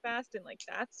going so fast, and like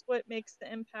that's what makes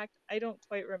the impact. I don't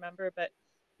quite remember, but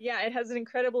yeah, it has an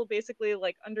incredible basically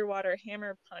like underwater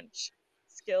hammer punch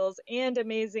skills and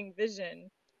amazing vision.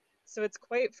 So it's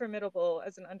quite formidable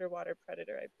as an underwater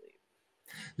predator, I believe.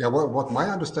 Yeah, well, what my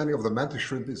understanding of the mantis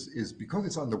shrimp is because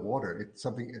it's underwater, it's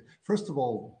something, first of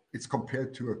all, it's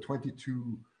compared to a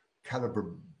 22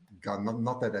 caliber gun.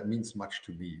 Not that that means much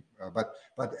to me, but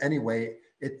anyway,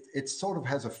 it sort of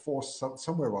has a force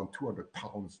somewhere around 200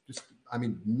 pounds. Just, I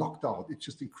mean, knocked out. It's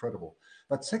just incredible.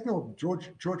 But second of all,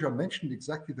 Georgia mentioned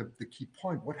exactly the key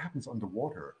point. What happens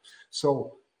underwater?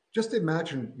 So just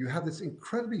imagine you have this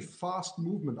incredibly fast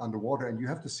movement underwater, and you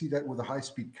have to see that with a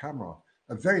high-speed camera,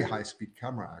 a very high-speed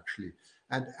camera, actually.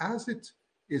 And as it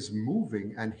is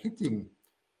moving and hitting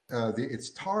its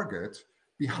target,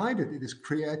 behind it, it is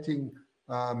creating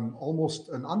almost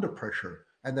an under pressure.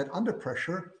 And that under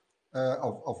pressure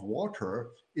of water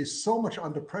is so much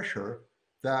under pressure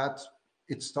that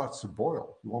it starts to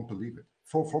boil. You won't believe it.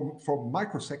 For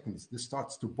microseconds, this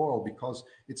starts to boil because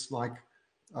it's like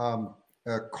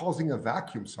causing a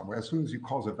vacuum somewhere. As soon as you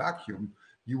cause a vacuum,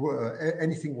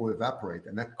 anything will evaporate,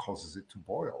 and that causes it to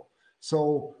boil.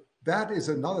 So that is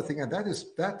another thing, and that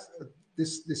is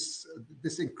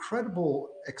this incredible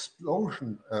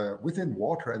explosion within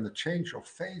water and the change of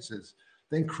phases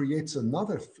then creates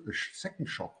another second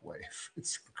shock wave.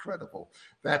 It's incredible.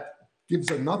 That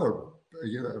gives another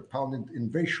pound in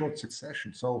very short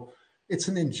succession. So it's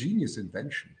an ingenious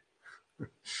invention.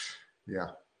 Yeah.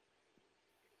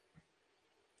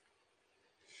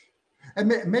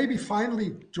 And maybe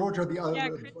finally, Georgia, the other. Yeah,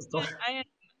 Kristen,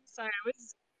 sorry,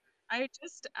 I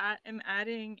just am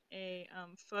adding a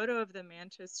photo of the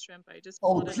mantis shrimp. I just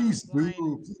Oh, pulled it please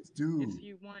offline. please do. If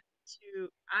you want to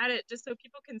add it, just so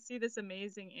people can see this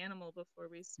amazing animal before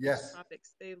we switch Yes.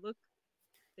 topics. They look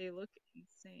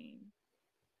insane.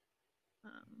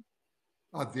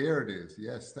 There it is.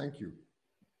 Yes, thank you.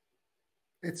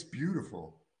 It's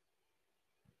beautiful.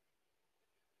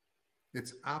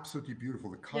 It's absolutely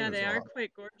beautiful. The colors yeah, they are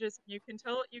quite gorgeous. You can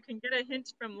tell, you can get a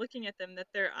hint from looking at them that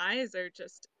their eyes are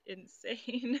just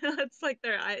insane. It's like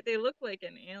they look like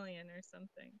an alien or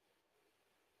something.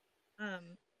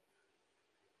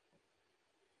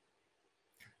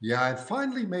 Yeah, and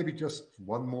finally, maybe just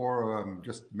one more,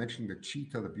 just mentioning the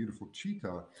cheetah, the beautiful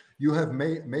cheetah. You have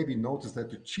maybe noticed that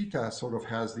the cheetah sort of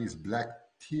has these black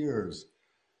tears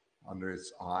under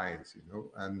its eyes,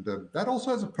 and that also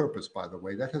has a purpose, by the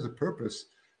way. That has a purpose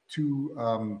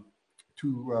to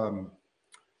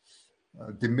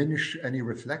diminish any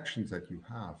reflections that you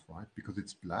have, right? Because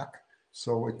it's black,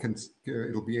 so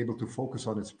it'll be able to focus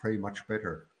on its prey much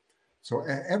better. So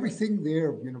everything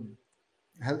there,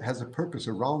 has a purpose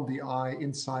around the eye,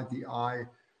 inside the eye.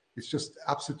 It's just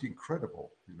absolutely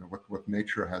incredible, what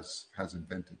nature has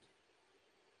invented.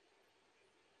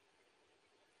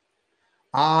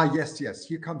 Ah, yes.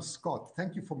 Here comes Scott.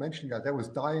 Thank you for mentioning that. That was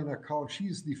Diana Cowan.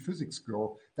 She's the physics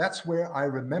girl. That's where I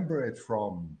remember it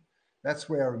from.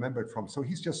 So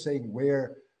he's just saying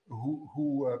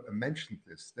who mentioned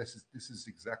this. This is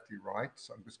exactly right.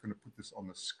 So I'm just going to put this on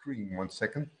the screen 1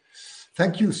 second.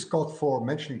 Thank you, Scott, for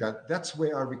mentioning that. That's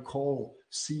where I recall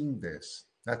seeing this.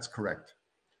 That's correct.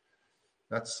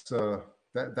 That's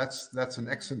an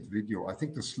excellent video. I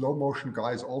think the slow motion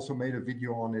guys also made a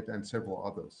video on it, and several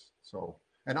others. So,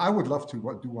 and I would love to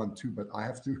do one too, but I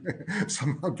have to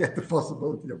somehow get the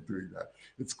possibility of doing that.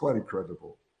 It's quite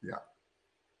incredible. Yeah.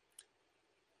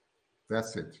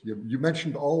 That's it. You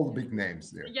mentioned all the big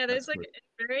names there. Yeah, there's like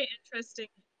very interesting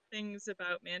things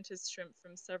about mantis shrimp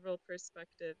from several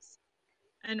perspectives.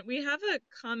 And we have a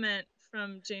comment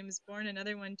from James Bourne,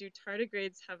 another one, do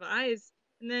tardigrades have eyes?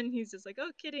 And then he's just like,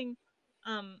 oh, kidding.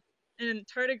 And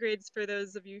tardigrades, for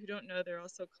those of you who don't know, they're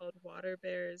also called water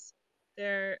bears.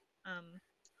 They're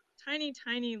tiny,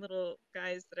 tiny little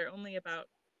guys that are only about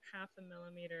 0.5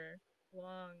 millimeter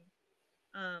long.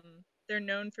 They're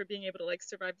known for being able to like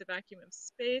survive the vacuum of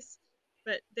space,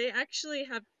 but they actually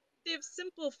have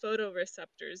simple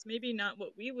photoreceptors, maybe not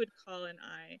what we would call an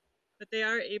eye, but they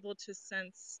are able to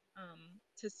sense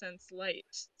light.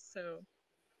 So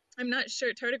I'm not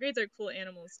sure. Tardigrades are cool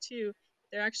animals too.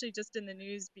 They're actually just in the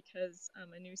news because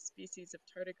a new species of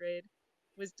tardigrade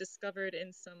was discovered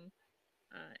in some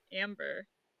amber.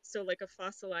 So like a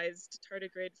fossilized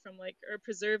tardigrade from or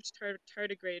preserved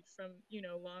tardigrade from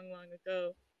long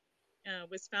ago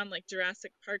was found like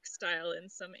Jurassic Park style in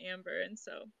some amber. And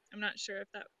so I'm not sure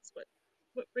if that's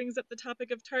what brings up the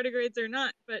topic of tardigrades or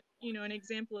not, but an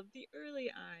example of the early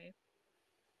eye.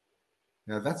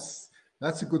 Yeah,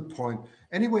 that's a good point.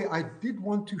 Anyway, I did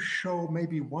want to show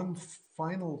maybe one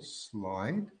final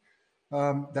slide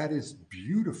that is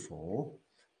beautiful,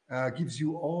 gives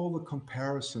you all the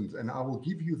comparisons, and I will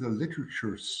give you the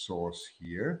literature source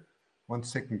here. 1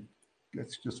 second,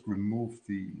 let's just remove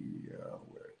the,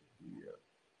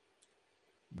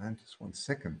 Mantis, 1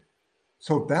 second.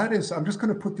 So that is, I'm just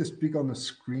going to put this big on the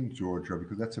screen, Georgia,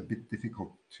 because that's a bit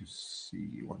difficult to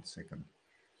see. 1 second.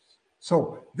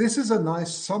 So this is a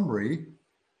nice summary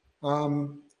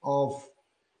of,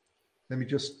 let me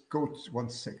just go to 1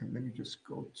 second. Let me just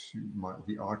go to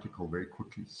the article very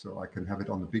quickly so I can have it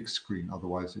on the big screen.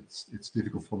 Otherwise, it's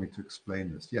difficult for me to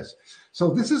explain this. Yes.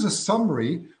 So this is a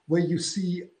summary where you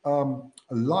see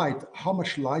light, how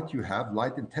much light you have,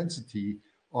 light intensity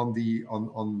on the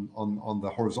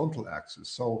horizontal axis.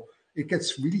 So it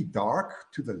gets really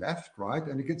dark to the left, right,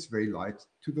 and it gets very light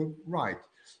to the right.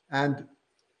 And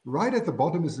right at the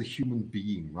bottom is the human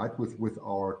being, right, with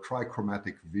our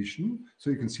trichromatic vision. So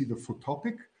you can see the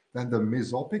photopic, then the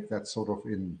mesopic, that's sort of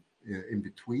in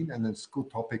between, and then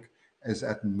scotopic is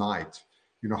at night.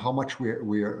 You know how much we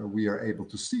are able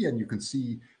to see, and you can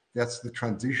see that's the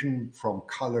transition from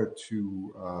color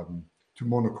to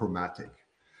monochromatic.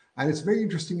 And it's very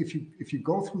interesting if you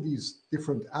go through these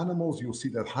different animals, you'll see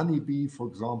that honeybee, for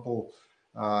example,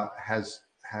 has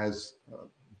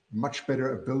much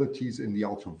better abilities in the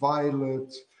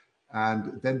ultraviolet.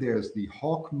 And then there's the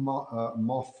hawk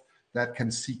moth that can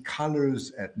see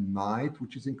colors at night,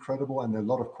 which is incredible. And a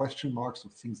lot of question marks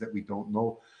of things that we don't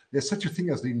know. There's such a thing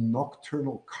as the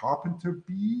nocturnal carpenter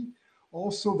bee,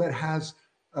 also, that has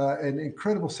an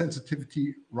incredible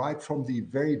sensitivity right from the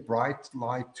very bright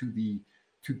light to the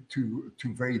to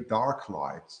very dark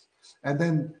lights. And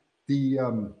then the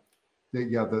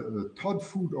Todd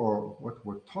food, or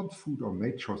what Todd food or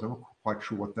Matrix, I'm not quite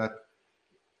sure what that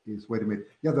is. Wait a minute.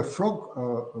 Yeah, the frog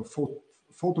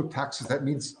phototaxis, that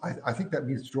means, I think that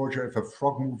means, Georgia, if a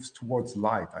frog moves towards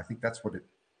light, I think that's what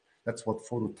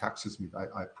phototaxis means,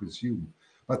 I presume.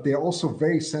 But they're also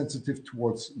very sensitive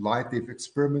towards light. They've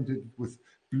experimented with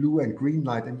blue and green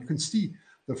light, and you can see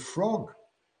the frog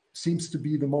seems to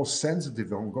be the most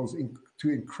sensitive and goes into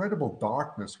incredible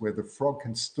darkness where the frog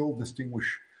can still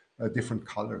distinguish different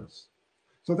colors.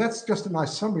 So that's just a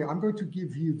nice summary. I'm going to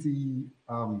give you the,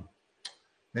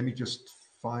 let me just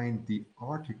find the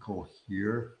article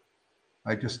here.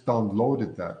 I just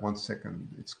downloaded that. 1 second.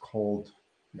 It's called,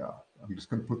 yeah, I'm just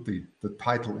going to put the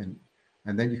title in,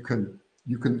 and then you can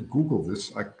Google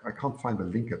this. I can't find the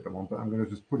link at the moment, but I'm going to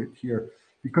just put it here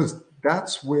because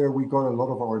that's where we got a lot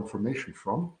of our information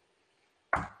from.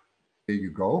 There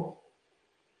you go.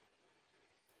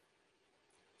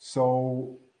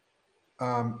 So,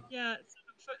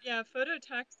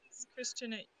 phototaxis,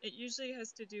 Christian, it usually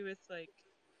has to do with like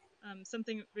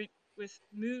something with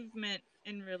movement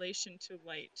in relation to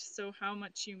light. So how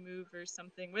much you move or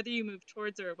something, whether you move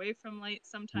towards or away from light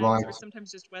sometimes, or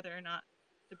sometimes just whether or not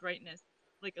the brightness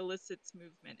like elicits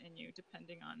movement in you,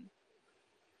 depending on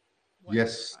what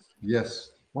yes.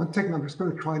 1 second, I'm just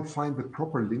going to try and find the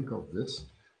proper link of this,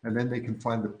 and then they can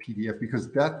find the PDF,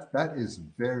 because that is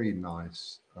very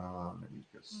nice. Let me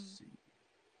just see.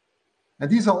 And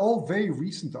these are all very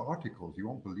recent articles. You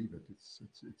won't believe it.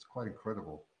 It's quite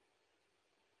incredible.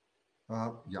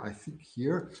 Yeah, I think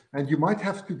here. And you might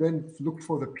have to then look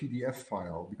for the PDF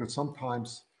file, because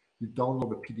sometimes you download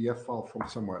the PDF file from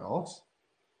somewhere else.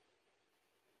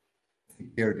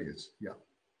 Here it is. Yeah.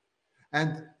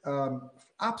 And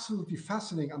absolutely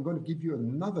fascinating. I'm going to give you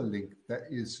another link that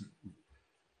is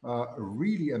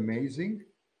really amazing,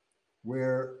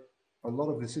 where a lot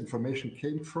of this information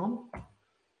came from.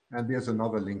 And there's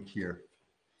another link here.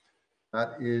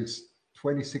 That is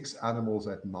 26 animals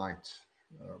at night,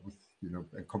 with,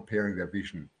 and comparing their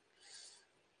vision.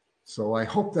 So I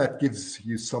hope that gives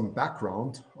you some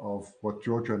background of what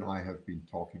Georgia and I have been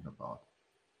talking about.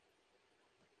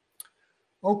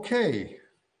 Okay.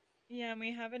 Yeah, and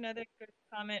we have another good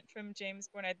comment from James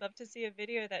Bourne. I'd love to see a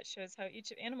video that shows how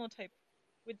each animal type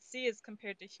would see as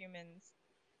compared to humans.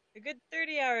 A good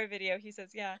 30-hour video, he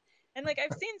says, yeah. And like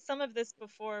I've seen some of this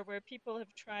before where people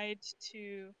have tried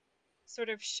to sort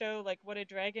of show like what a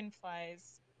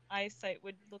dragonfly's eyesight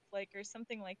would look like or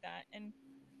something like that. And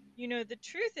the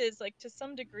truth is, like, to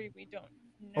some degree we don't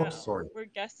know. Oh, sorry. We're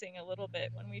guessing a little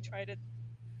bit when we try to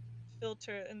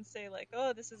filter and say like,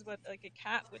 oh, this is what like a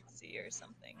cat would see or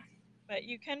something. But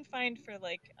you can find for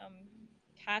like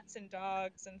cats and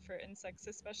dogs and for insects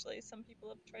especially, some people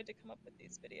have tried to come up with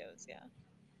these videos. Yeah.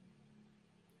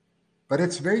 But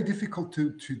it's very difficult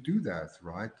to do that,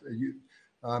 right?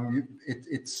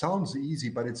 It sounds easy,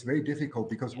 but it's very difficult,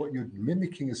 because what you're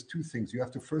mimicking is two things. You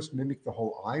have to first mimic the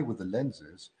whole eye with the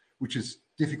lenses, which is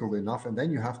difficult enough, and then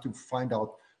you have to find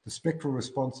out the spectral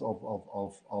response of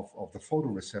the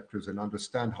photoreceptors and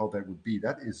understand how that would be.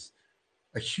 That is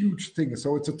a huge thing.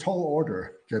 So it's a tall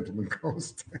order, gentlemen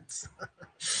ghost.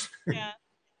 Yeah,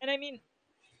 and I mean,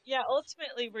 yeah,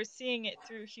 ultimately we're seeing it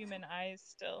through human eyes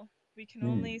still. We can Hmm.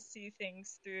 only see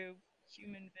things through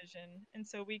human vision, and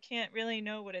so we can't really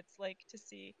know what it's like to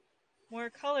see more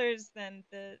colors than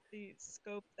the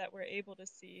scope that we're able to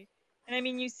see. And I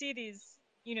mean, you see these,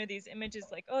 these images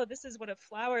like, oh, this is what a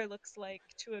flower looks like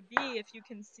to a bee if you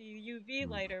can see UV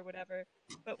Hmm. light or whatever.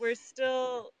 But we're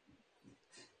still,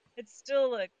 it's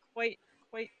still a quite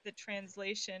the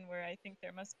translation where I think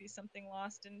there must be something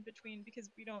lost in between because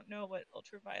we don't know what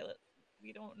ultraviolet,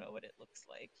 we don't know what it looks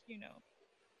like.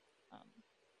 Um,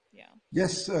 yeah.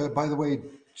 Yes, by the way,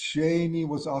 Janie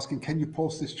was asking, can you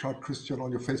post this chart, Christian, on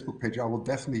your Facebook page? I will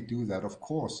definitely do that, of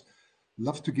course.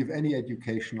 Love to give any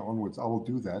education onwards. I will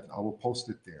do that. I will post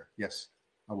it there. Yes,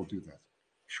 I will do that.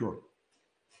 Sure.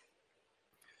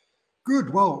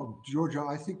 Good. Well, Georgia,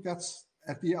 I think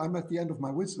I'm at the end of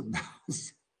my wisdom now.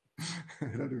 I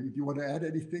don't know, do you want to add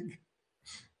anything?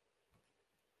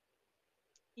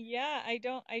 Yeah, I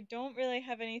don't really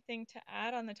have anything to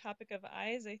add on the topic of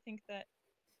eyes. I think that,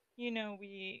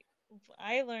 we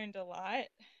I learned a lot.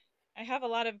 I have a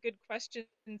lot of good questions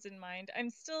in mind.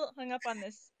 I'm still hung up on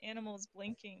this animals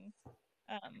blinking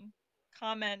um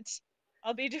comment.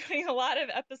 I'll be doing a lot of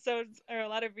episodes or a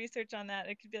lot of research on that.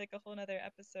 It could be like a whole nother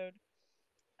episode.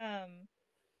 Um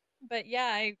but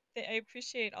yeah, I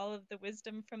appreciate all of the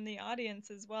wisdom from the audience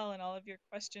as well and all of your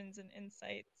questions and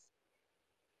insights.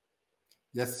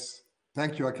 Yes.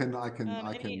 Thank you. I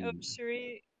Any oh can.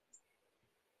 Shuri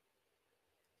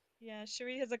Yeah,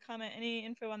 Cherie has a comment. Any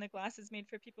info on the glasses made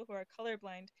for people who are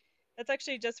colorblind? That's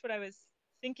actually just what I was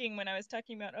thinking when I was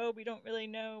talking about, oh, we don't really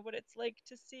know what it's like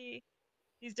to see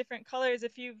these different colors.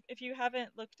 If you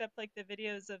haven't looked up like the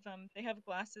videos of they have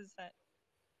glasses that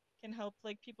can help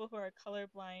like people who are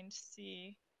colorblind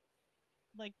see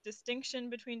like distinction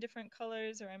between different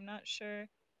colors, or I'm not sure.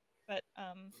 But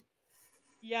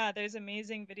yeah, there's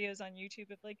amazing videos on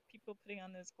YouTube of like people putting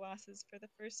on those glasses for the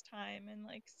first time and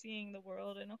like seeing the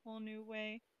world in a whole new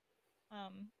way.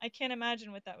 I can't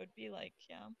imagine what that would be like.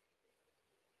 Yeah.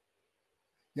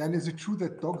 Yeah, and is it true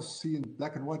that dogs see in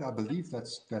black and white? I believe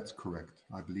that's correct.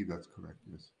 I believe that's correct.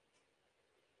 Yes.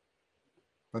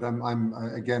 But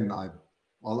again,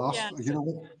 I'll ask. Yeah. You So know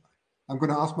what? I'm going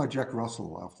to ask my Jack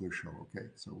Russell after the show. Okay,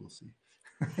 so we'll see.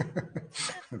 I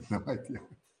have no idea.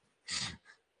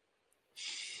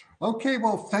 Okay,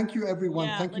 well, thank you, everyone.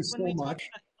 yeah, Thank you like when so we talk much.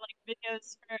 about like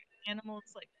videos for animals,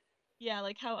 like yeah,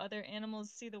 like how other animals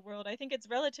see the world. I think it's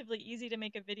relatively easy to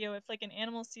make a video if like an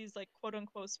animal sees like quote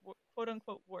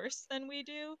unquote worse than we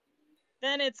do.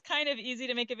 Then it's kind of easy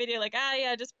to make a video like, ah,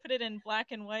 yeah, just put it in black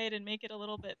and white and make it a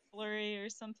little bit blurry or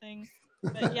something.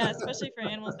 But yeah, especially for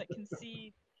animals that can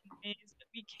see in ways that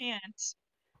we can't.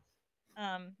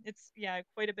 It's yeah,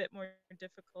 quite a bit more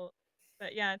difficult.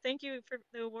 But yeah, thank you for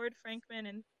the award, Frankman,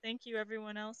 and thank you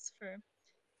everyone else for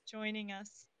joining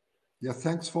us. Yeah,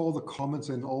 thanks for all the comments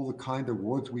and all the kind of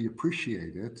words. We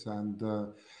appreciate it, and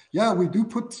yeah, we do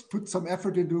put some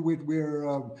effort into it.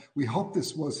 We hope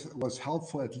this was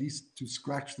helpful, at least to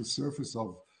scratch the surface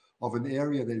of an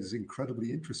area that is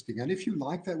incredibly interesting. And if you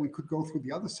like that, we could go through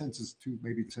the other senses too,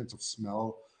 maybe the sense of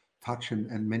smell, touch,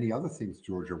 and many other things.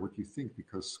 Georgia, what do you think?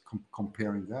 Because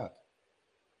comparing that,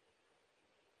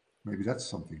 maybe that's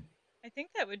something. I think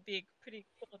that would be a pretty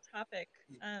cool topic.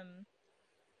 Um,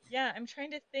 yeah, I'm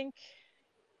trying to think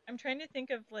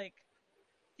of like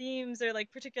themes or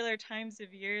like particular times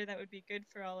of year that would be good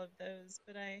for all of those.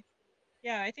 But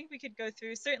yeah, I think we could go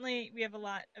through. Certainly, we have a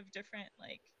lot of different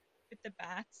like with the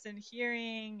bats and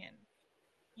hearing and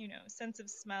sense of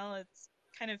smell. It's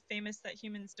kind of famous that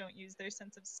humans don't use their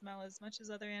sense of smell as much as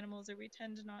other animals, or we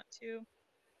tend not to.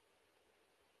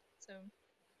 So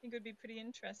I think it would be pretty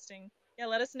interesting. Yeah,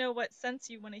 let us know what sense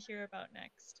you want to hear about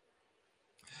next.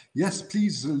 Yes,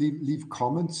 please leave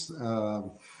comments,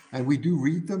 and we do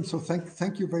read them. So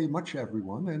thank you very much,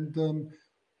 everyone, and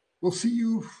we'll see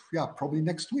you, yeah, probably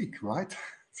next week, right?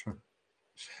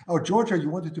 Oh, Georgia, you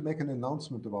wanted to make an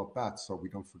announcement about bats, so we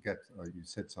don't forget. You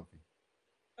said something.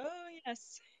 Oh,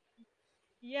 yes.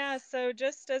 Yeah, so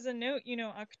just as a note,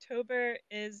 October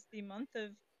is the month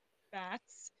of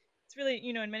bats. It's really,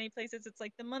 in many places, it's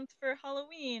like the month for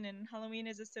Halloween, and Halloween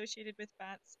is associated with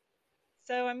bats.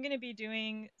 So I'm going to be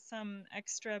doing some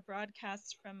extra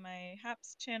broadcasts from my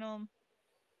HAPS channel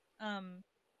um,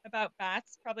 about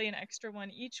bats, probably an extra one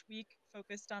each week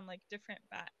focused on like different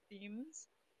bat themes.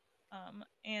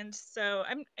 And so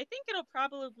I think it'll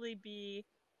probably be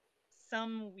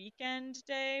some weekend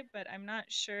day, but I'm not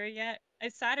sure yet.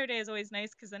 Saturday is always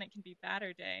nice because then it can be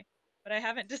batter day, but I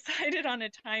haven't decided on a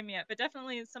time yet. But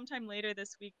definitely sometime later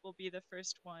this week will be the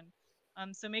first one.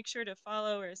 So make sure to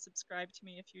follow or subscribe to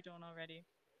me if you don't already.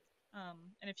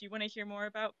 And if you want to hear more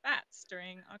about bats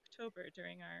during October,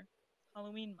 during our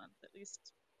Halloween month, at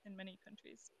least in many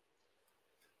countries.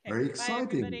 Okay, very exciting.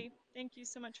 Bye, everybody. Thank you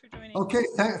so much for joining. Okay,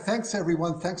 thanks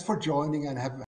everyone. Thanks for joining, and have